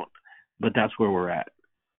don't, but that's where we're at.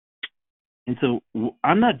 And so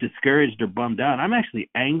I'm not discouraged or bummed out. I'm actually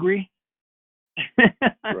angry.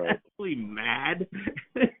 I'm actually mad.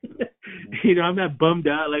 I'm not bummed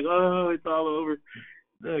out like, oh, it's all over.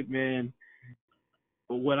 Look, man,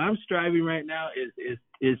 what I'm striving right now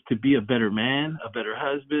is to be a better man, a better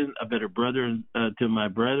husband, a better brother to my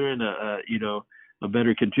brethren, a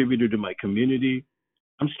better contributor to my community.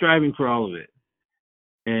 I'm striving for all of it,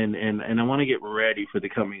 and I want to get ready for the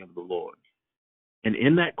coming of the Lord. And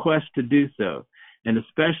in that quest to do so, and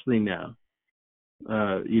especially now,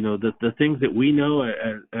 the things that we know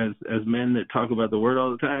as men that talk about the word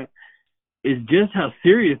all the time is just how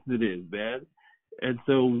serious it is, man. And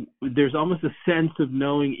so there's almost a sense of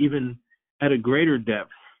knowing, even at a greater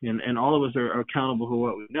depth, and all of us are accountable for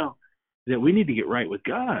what we know, that we need to get right with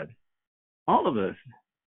God, all of us,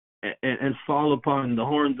 and fall upon the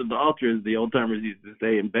horns of the altar, as the old timers used to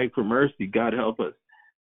say, and beg for mercy. God, help us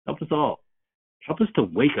all, help us to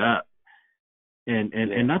wake up,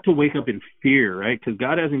 and not to wake up in fear, right? Because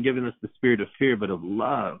God hasn't given us the spirit of fear, but of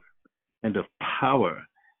love and of power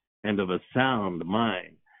and of a sound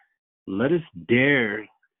mind. Let us dare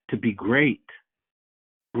to be great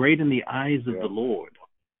in the eyes of the Lord,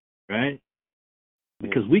 right?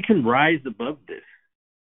 Because we can rise above this.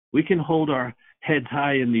 We can hold our heads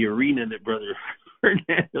high in the arena that Brother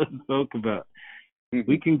Fernando spoke about.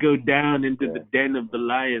 We can go down into the den of the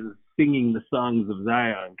lions singing the songs of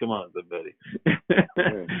Zion. Come on, somebody.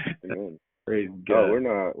 Amen. Praise God.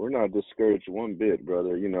 We're not discouraged one bit,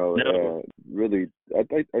 brother. No. Really, I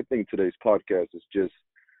think today's podcast is just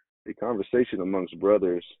a conversation amongst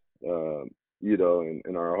brothers, in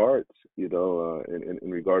our hearts, in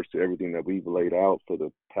regards to everything that we've laid out for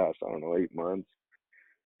the past, 8 months.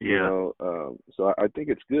 Yeah. So I think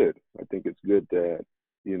it's good. I think it's good that,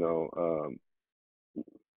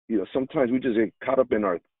 sometimes we just get caught up in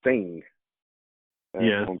our thing.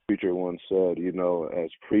 As one preacher once said,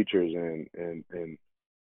 as preachers and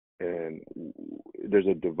there's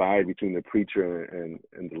a divide between the preacher and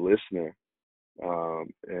the listener.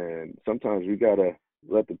 And sometimes we gotta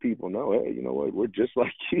let the people know, hey, you know what, we're just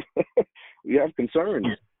like you. We have concerns,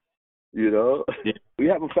 we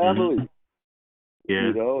have a family,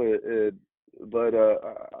 but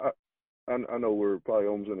I know we're probably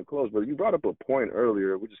almost going to close, but you brought up a point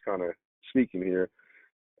earlier, we're just kind of speaking here,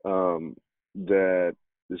 that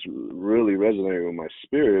is really resonating with my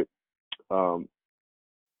spirit.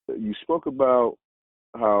 You spoke about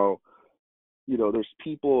how there's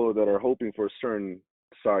people that are hoping for a certain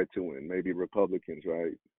side to win, maybe Republicans,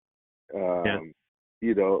 right? And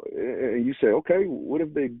you say, okay, what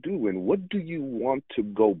if they do win? What do you want to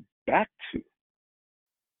go back to?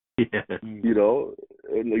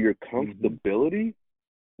 Your comfortability.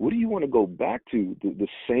 What do you want to go back to? The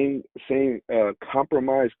same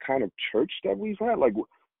compromised kind of church that we've had? What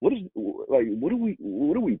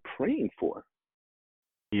are we praying for?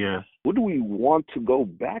 Yes. What do we want to go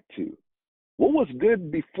back to? What was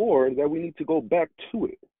good before that we need to go back to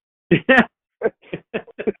it?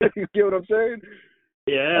 You get what I'm saying?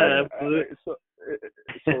 Yeah, absolutely. So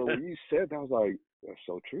when you said that, I was like, that's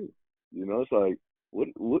so true. It's like, what?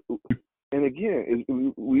 And again,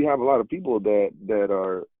 we have a lot of people that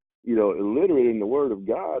are, illiterate in the Word of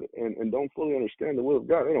God and don't fully understand the Word of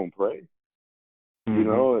God. They don't pray, and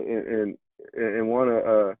want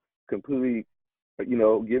to completely,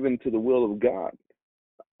 give in to the will of God.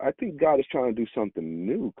 I think God is trying to do something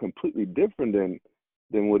new, completely different than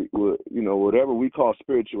what whatever we call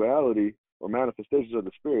spirituality or manifestations of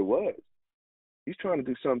the Spirit was. He's trying to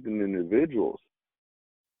do something in individuals.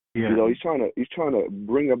 Yeah. He's trying to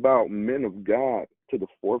bring about men of God to the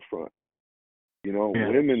forefront.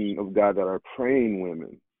 Women of God that are praying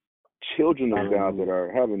women, children of God that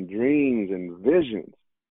are having dreams and visions.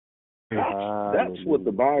 That's what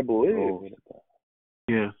the Bible is.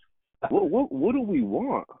 Yes. What do we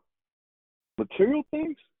want? Material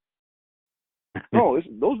things? No,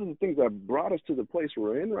 those are the things that brought us to the place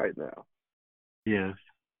we're in right now. Yes.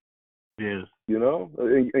 Yes. You know,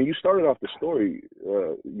 and you started off the story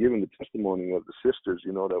giving the testimony of the sisters,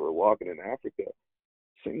 you know, that were walking in Africa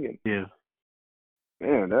singing. Yeah.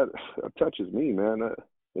 Man, that touches me, man. And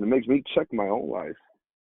it makes me check my own life.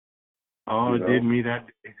 Oh, it did me that.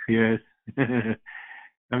 Yes.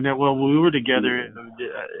 I mean, well, we were together.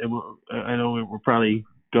 I know we're probably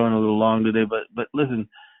going a little long today, but listen,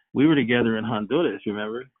 we were together in Honduras,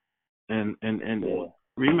 remember? And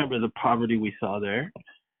remember the poverty we saw there.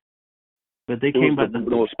 But they came by the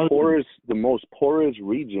most poorest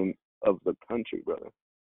region of the country, brother.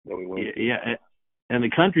 That we went to. Yeah, and the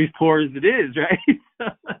country's poor as it is, right?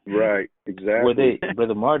 Right, exactly. Where they,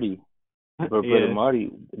 Brother Marty,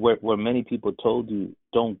 Marty, where many people told you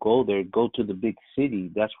don't go there, go to the big city.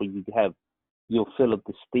 That's where you'll fill up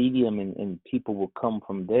the stadium and people will come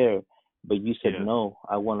from there. But you said no,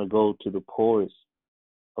 I want to go to the poorest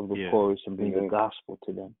of the poorest and bring the gospel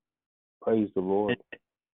to them. Praise the Lord.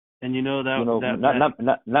 And you know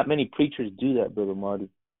that not many preachers do that, Brother Marty.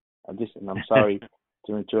 I'm sorry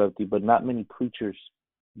to interrupt you, but not many preachers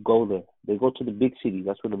go there. They go to the big city.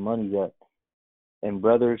 That's where the money's at. And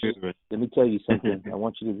brothers, let me tell you something. I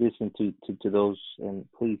want you to listen to those, and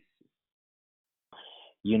please,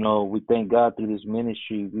 you know, we thank God through this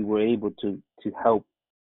ministry we were able to help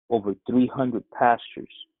over 300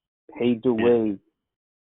 pastors, paved the way,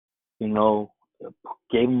 you know,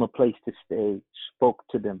 gave them a place to stay, spoke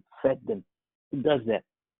to them, fed them. Who does that?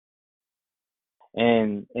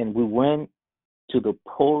 And we went to the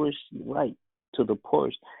poorest, right, to the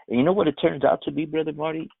poorest. And you know what it turns out to be, Brother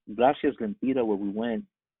Marty? Gracias Lempira, where we went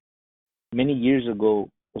many years ago,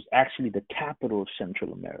 was actually the capital of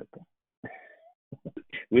Central America.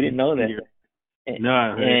 We didn't know that.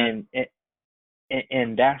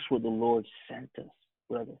 And that's where the Lord sent us,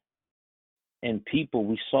 brother. And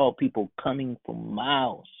we saw people coming from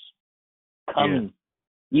miles, coming.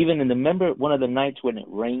 Yeah. Even remember one of the nights when it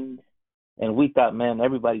rained, and we thought, man,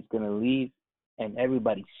 everybody's going to leave, and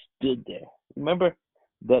everybody stood there. Remember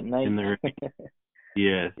that night?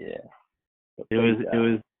 Yes. Yeah. It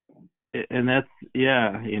was, and that's,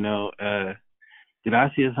 you know,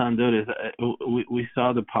 gracias Honduras. We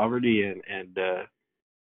saw the poverty and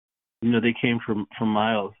you know, they came from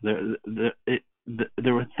miles.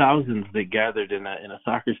 There were thousands that gathered in a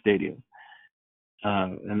soccer stadium,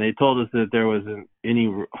 and they told us that there wasn't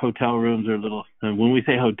any hotel rooms or little. And when we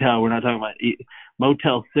say hotel, we're not talking about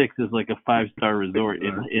Motel 6 is like a 5-star resort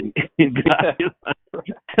in Gracias.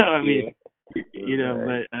 So I mean, you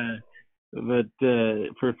know, but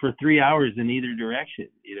for 3 hours in either direction,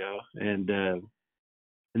 you know, and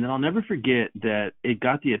then I'll never forget that it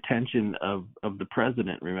got the attention of the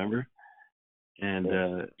president. Remember, and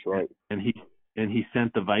that's right. And he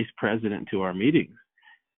sent the vice president to our meetings,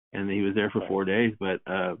 and he was there for 4 days. But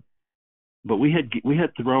we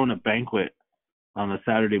had thrown a banquet on a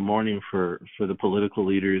Saturday morning for the political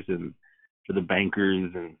leaders and for the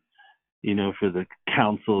bankers and, you know, for the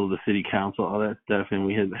council, the city council, all that stuff. And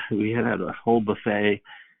we had a whole buffet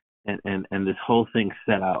and this whole thing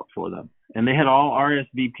set out for them. And they had all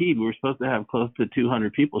RSVP'd. We were supposed to have close to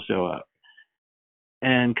 200 people show up.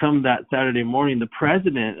 And come that Saturday morning, the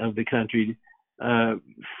president of the country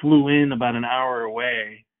flew in about an hour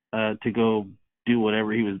away to go do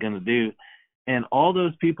whatever he was going to do. And all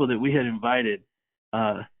those people that we had invited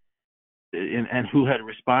and who had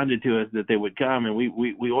responded to us that they would come, and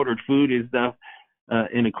we ordered food and stuff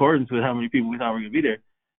in accordance with how many people we thought were going to be there,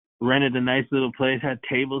 rented a nice little place, had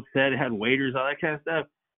tables set, had waiters, all that kind of stuff.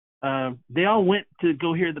 They all went to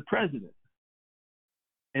go hear the president.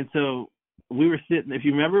 And so we were sitting, if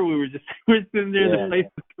you remember, we were sitting there, the place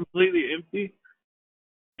was completely empty.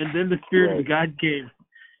 And then the Spirit of God came,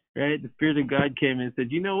 right? The Spirit of God came and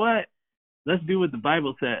said, you know what? Let's do what the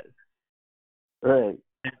Bible says. Right.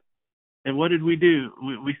 And what did we do?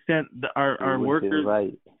 We sent our workers.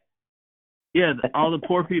 Right. Yeah, all the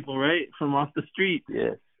poor people, right? From off the street.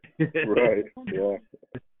 Yes. Right. Yeah.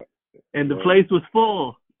 And the place was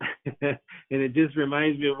full. And it just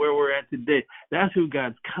reminds me of where we're at today. That's who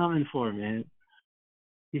God's coming for, man.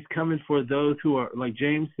 He's coming for those who are, like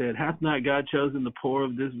James said, hath not God chosen the poor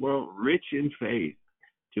of this world rich in faith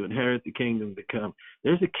to inherit the kingdom to come.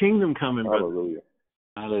 There's a kingdom coming, brother. Hallelujah.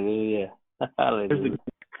 Hallelujah. Hallelujah.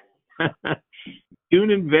 Soon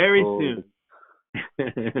and very soon.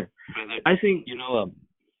 I think, you know,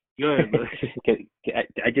 go ahead, brother.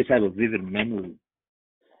 I just have a vivid memory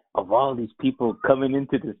of all these people coming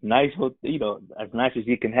into this nice hotel, you know, as nice as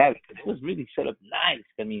you can have it. It was really set up nice.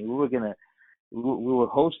 I mean, we were going to we were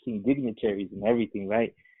hosting dignitaries and everything,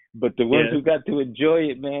 right? But the ones who got to enjoy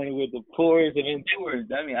it, man, were the poorest. I mean, they were.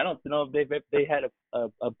 I mean, I don't know if they had a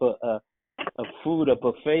food, a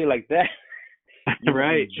buffet like that.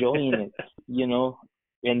 Right. Enjoying it,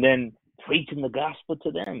 and then preaching the gospel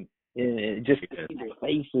to them. Just to see their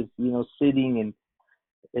faces, sitting and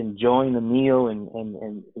enjoying the meal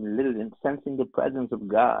and literally sensing the presence of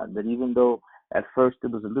God. That even though at first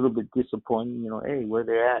it was a little bit disappointing, hey, where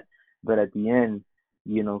they're at, but at the end,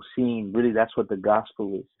 seeing really that's what the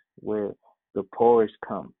gospel is, where the poorest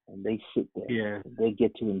come and they sit there. Yeah. They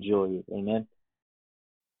get to enjoy it. Amen.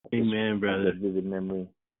 Amen, brother. Vivid memory.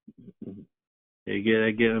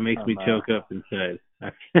 It makes me choke up inside.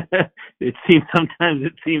 Sometimes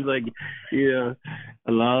it seems like,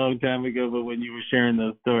 a long time ago, but when you were sharing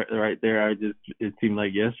those stories right there, it seemed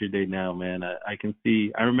like yesterday now, man. I can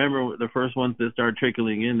see, I remember the first ones that started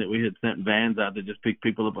trickling in that we had sent vans out to just pick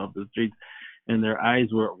people up off the streets, and their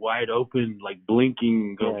eyes were wide open, like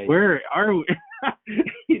blinking, right. Where are we?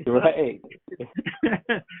 Right.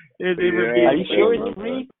 Are you sure it's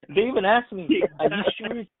free? They even asked me, are you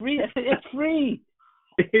sure it's free? I said, it's free.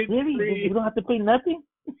 It's really? Free. You don't have to pay nothing?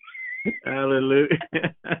 Hallelujah.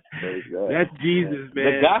 That's Jesus, man.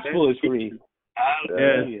 The gospel is free.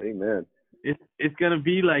 Hallelujah. Yeah. Amen. It's going to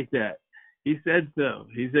be like that. He said so.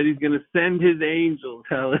 He said he's going to send his angels.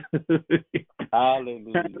 Hallelujah.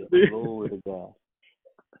 Hallelujah. Glory to God.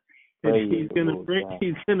 He's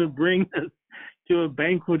going to bring us to a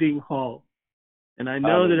banqueting hall. And I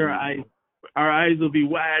know that our eyes will be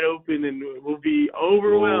wide open and we'll be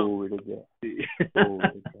overwhelmed. Glory to God. Glory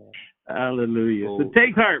to God. Hallelujah. So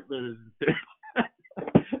take heart, brothers and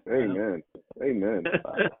sisters. Amen. Amen.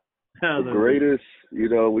 Hallelujah. The greatest,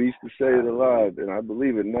 we used to say it a lot, and I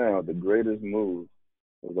believe it now, the greatest move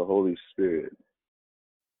of the Holy Spirit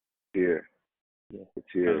here. Yeah.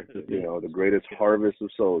 It's here. The greatest harvest of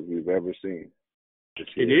souls we've ever seen.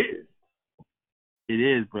 It is. It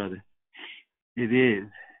is, brother. It is.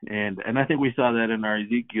 And I think we saw that in our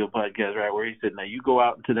Ezekiel podcast, right, where he said, now you go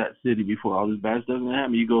out into that city before all this bad stuff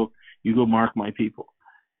happens. You go mark my people.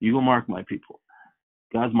 You go mark my people.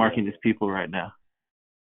 God's marking his people right now.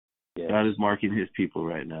 Yes. God is marking his people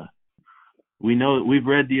right now. We know we've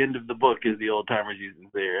read the end of the book, as the old timers used to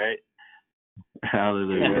say, right?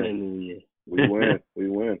 Hallelujah. Hallelujah. We win.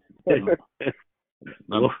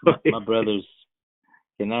 my brothers,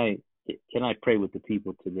 can I pray with the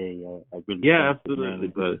people today? I really absolutely,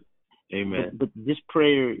 brother. Amen. But this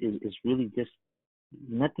prayer is really just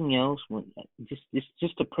nothing else.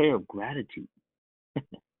 Just a prayer of gratitude.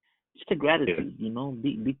 Just a gratitude,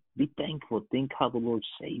 Be thankful. Think how the Lord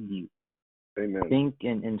saved you. Amen. Think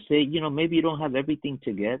and say, maybe you don't have everything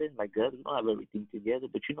together. Like God, you don't have everything together,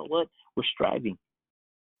 but you know what? We're striving.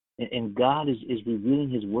 And God is revealing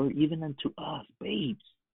his word even unto us, babes.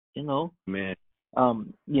 Man.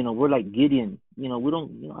 We're like Gideon. We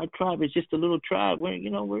don't. Our tribe is just a little tribe.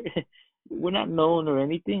 We're not known or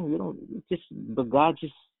anything. We don't but God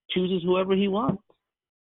just chooses whoever he wants.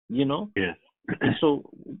 Yes. And so,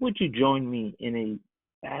 would you join me in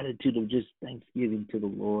a attitude of just thanksgiving to the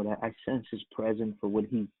Lord? I sense his presence for what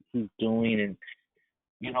he's doing,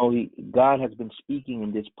 and God has been speaking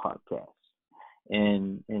in this podcast.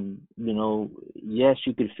 And yes,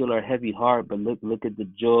 you could feel our heavy heart, but look at the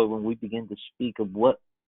joy when we begin to speak of what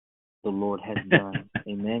the Lord has done.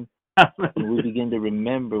 Amen. And we begin to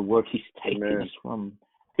remember where he's taken us from.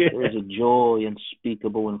 There is a joy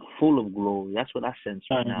unspeakable and full of glory. That's what I sense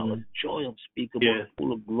right now. A joy unspeakable and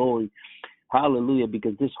full of glory. Hallelujah,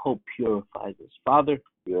 because this hope purifies us. Father,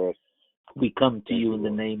 we come to you in the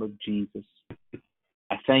name of Jesus.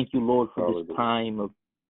 I thank you, Lord, for this time of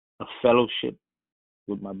fellowship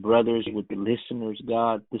with my brothers, with the listeners,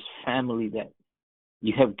 God, this family that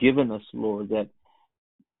you have given us, Lord, that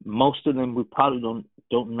most of them we probably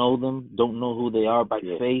don't know them, don't know who they are by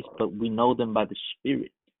faith, but we know them by the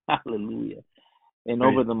Spirit. Hallelujah. And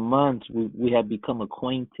over the months we have become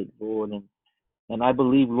acquainted, Lord, and I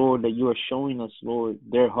believe, Lord, that you are showing us, Lord,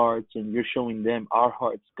 their hearts, and you're showing them our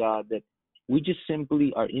hearts, God, that we just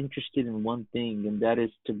simply are interested in one thing, and that is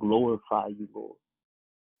to glorify you, Lord.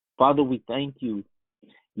 Father, we thank you.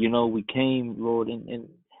 We came, Lord, and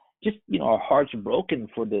just, our hearts broken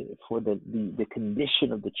for the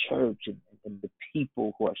condition of the church and the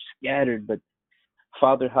people who are scattered. But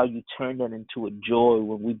Father, how you turned that into a joy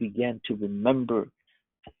when we began to remember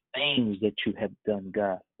things that you have done,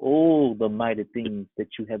 God. Oh, the mighty things that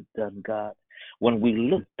you have done, God. When we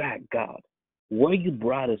look back, God, where you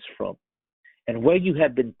brought us from and where you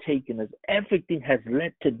have been taking us, everything has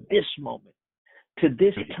led to this moment. to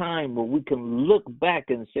this time where we can look back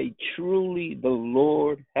and say, truly the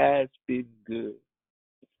Lord has been good.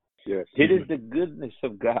 Yes. It is the goodness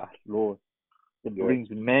of God, Lord, that brings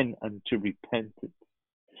men unto repentance.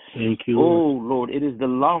 Thank you, Oh, Lord. Lord, it is the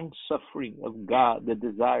long suffering of God that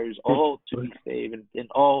desires all to be saved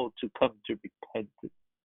and all to come to repentance.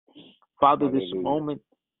 Father, this moment,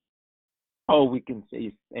 all we can say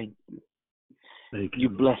is thank you. Thank You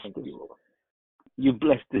blessed us. You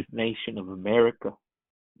blessed this nation of America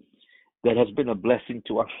that has been a blessing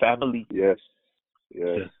to our family. Yes.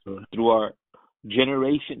 Yes. Through our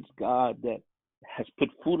generations, God, that has put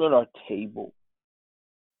food on our table,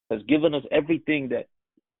 has given us everything that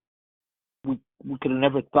we could have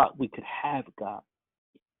never thought we could have, God.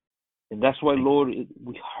 And that's why, Lord,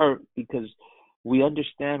 we hurt because we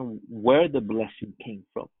understand where the blessing came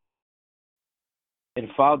from. And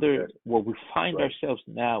Father, where we find ourselves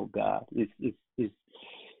now, God,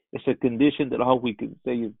 it's a condition that all we can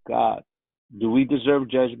say is, God, do we deserve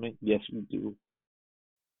judgment? Yes, we do.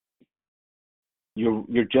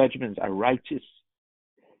 Your judgments are righteous.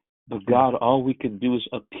 But God, all we can do is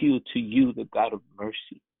appeal to you, the God of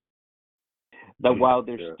mercy. That while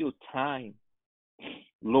there's still time,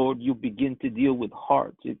 Lord, you begin to deal with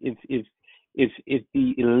hearts. If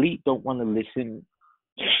the elite don't want to listen,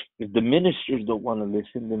 if the ministers don't want to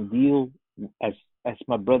listen, then deal, as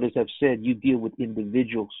my brothers have said, you deal with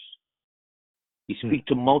individuals. You speak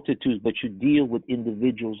to multitudes, but you deal with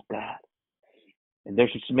individuals, God. And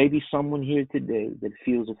there's maybe someone here today that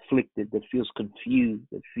feels afflicted, that feels confused,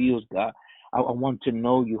 that feels, God, I want to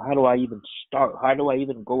know you. How do I even start? How do I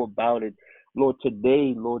even go about it? Lord,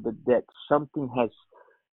 today, Lord, that something has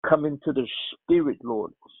come into their spirit,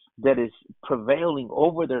 Lord, that is prevailing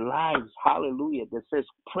over their lives. Hallelujah. That says,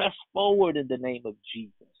 press forward in the name of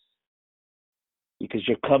Jesus. Because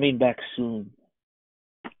you're coming back soon.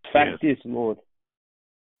 Fact is, Lord,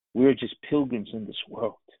 we're just pilgrims in this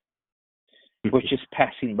world. We're just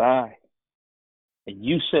passing by. And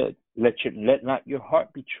you said, let not your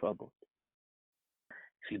heart be troubled.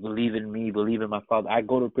 If you believe in me, believe in my Father. I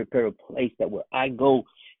go to prepare a place that where I go,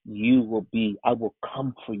 you will be. I will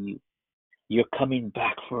come for you. You're coming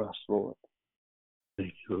back for us, Lord.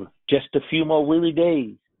 Thank you, Lord. Just a few more weary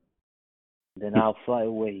days, then I'll fly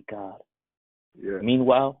away, God. Yeah.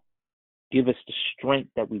 Meanwhile, give us the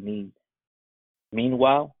strength that we need.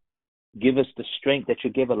 Meanwhile, give us the strength that you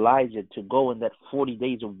gave Elijah to go in that 40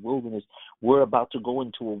 days of wilderness. We're about to go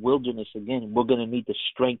into a wilderness again. We're going to need the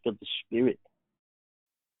strength of the Spirit.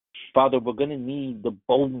 Father, we're going to need the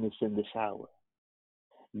boldness in this hour.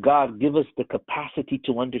 God, give us the capacity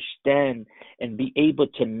to understand and be able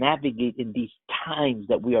to navigate in these times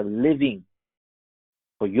that we are living.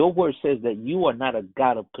 For your word says that you are not a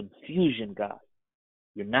God of confusion, God.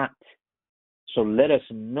 You're not. So let us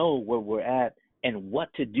know where we're at and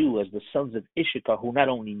what to do as the sons of Issachar, who not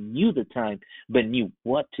only knew the time, but knew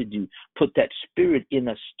what to do. Put that spirit in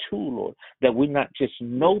us too, Lord, that we not just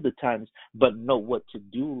know the times, but know what to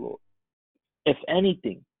do, Lord. If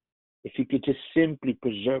anything, if you could just simply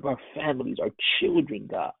preserve our families, our children,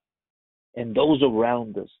 God, and those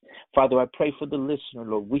around us. Father, I pray for the listener,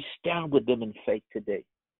 Lord. We stand with them in faith today.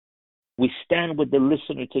 We stand with the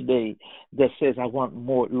listener today that says, I want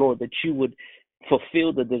more, Lord, that you would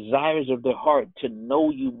fulfill the desires of their heart to know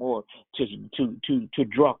you more, to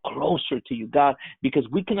draw closer to you, God, because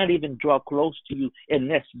we cannot even draw close to you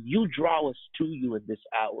unless you draw us to you in this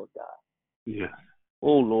hour, God. Yeah.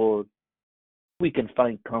 Oh, Lord, we can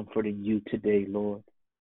find comfort in you today, Lord.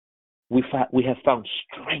 We have found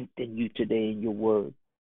strength in you today in your word.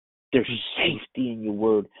 There's safety in your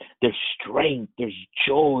word. There's strength. There's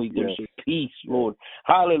joy. There's peace, Lord.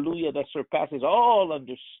 Hallelujah, that surpasses all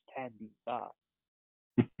understanding, God.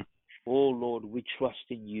 Oh, Lord, we trust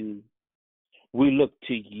in you. We look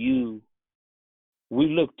to you. We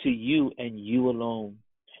look to you and you alone.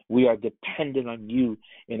 We are dependent on you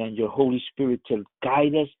and on your Holy Spirit to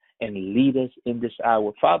guide us and lead us in this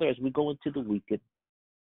hour. Father, as we go into the weekend,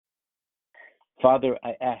 Father,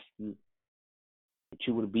 I ask you that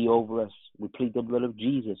you would be over us. We plead the blood of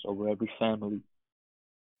Jesus over every family,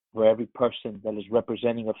 over every person that is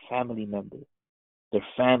representing a family member, their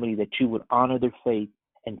family, that you would honor their faith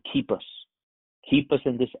and keep us. Keep us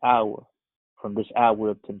in this hour, from this hour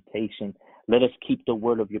of temptation. Let us keep the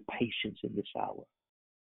word of your patience in this hour.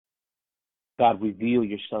 God, reveal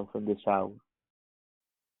yourself in this hour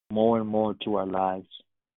more and more to our lives.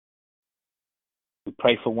 We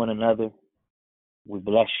pray for one another. We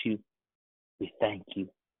bless you. We thank you.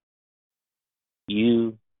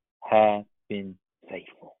 You have been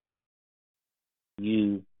faithful.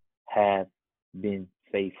 You have been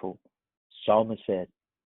faithful. Psalmist said,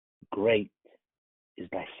 great is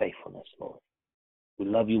thy faithfulness, Lord. We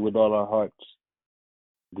love you with all our hearts.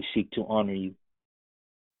 We seek to honor you,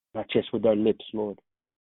 not just with our lips, Lord,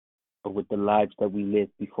 but with the lives that we live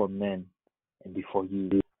before men and before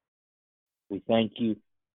you. We thank you,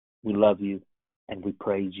 we love you, and we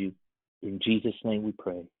praise you. In Jesus' name we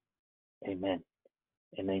pray. Amen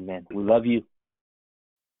and amen. We love you.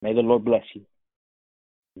 May the Lord bless you.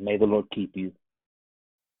 May the Lord keep you.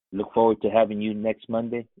 Look forward to having you next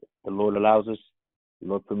Monday. If the Lord allows us, the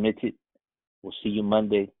Lord permits it. We'll see you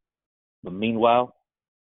Monday. But meanwhile,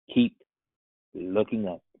 keep looking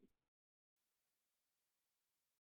up.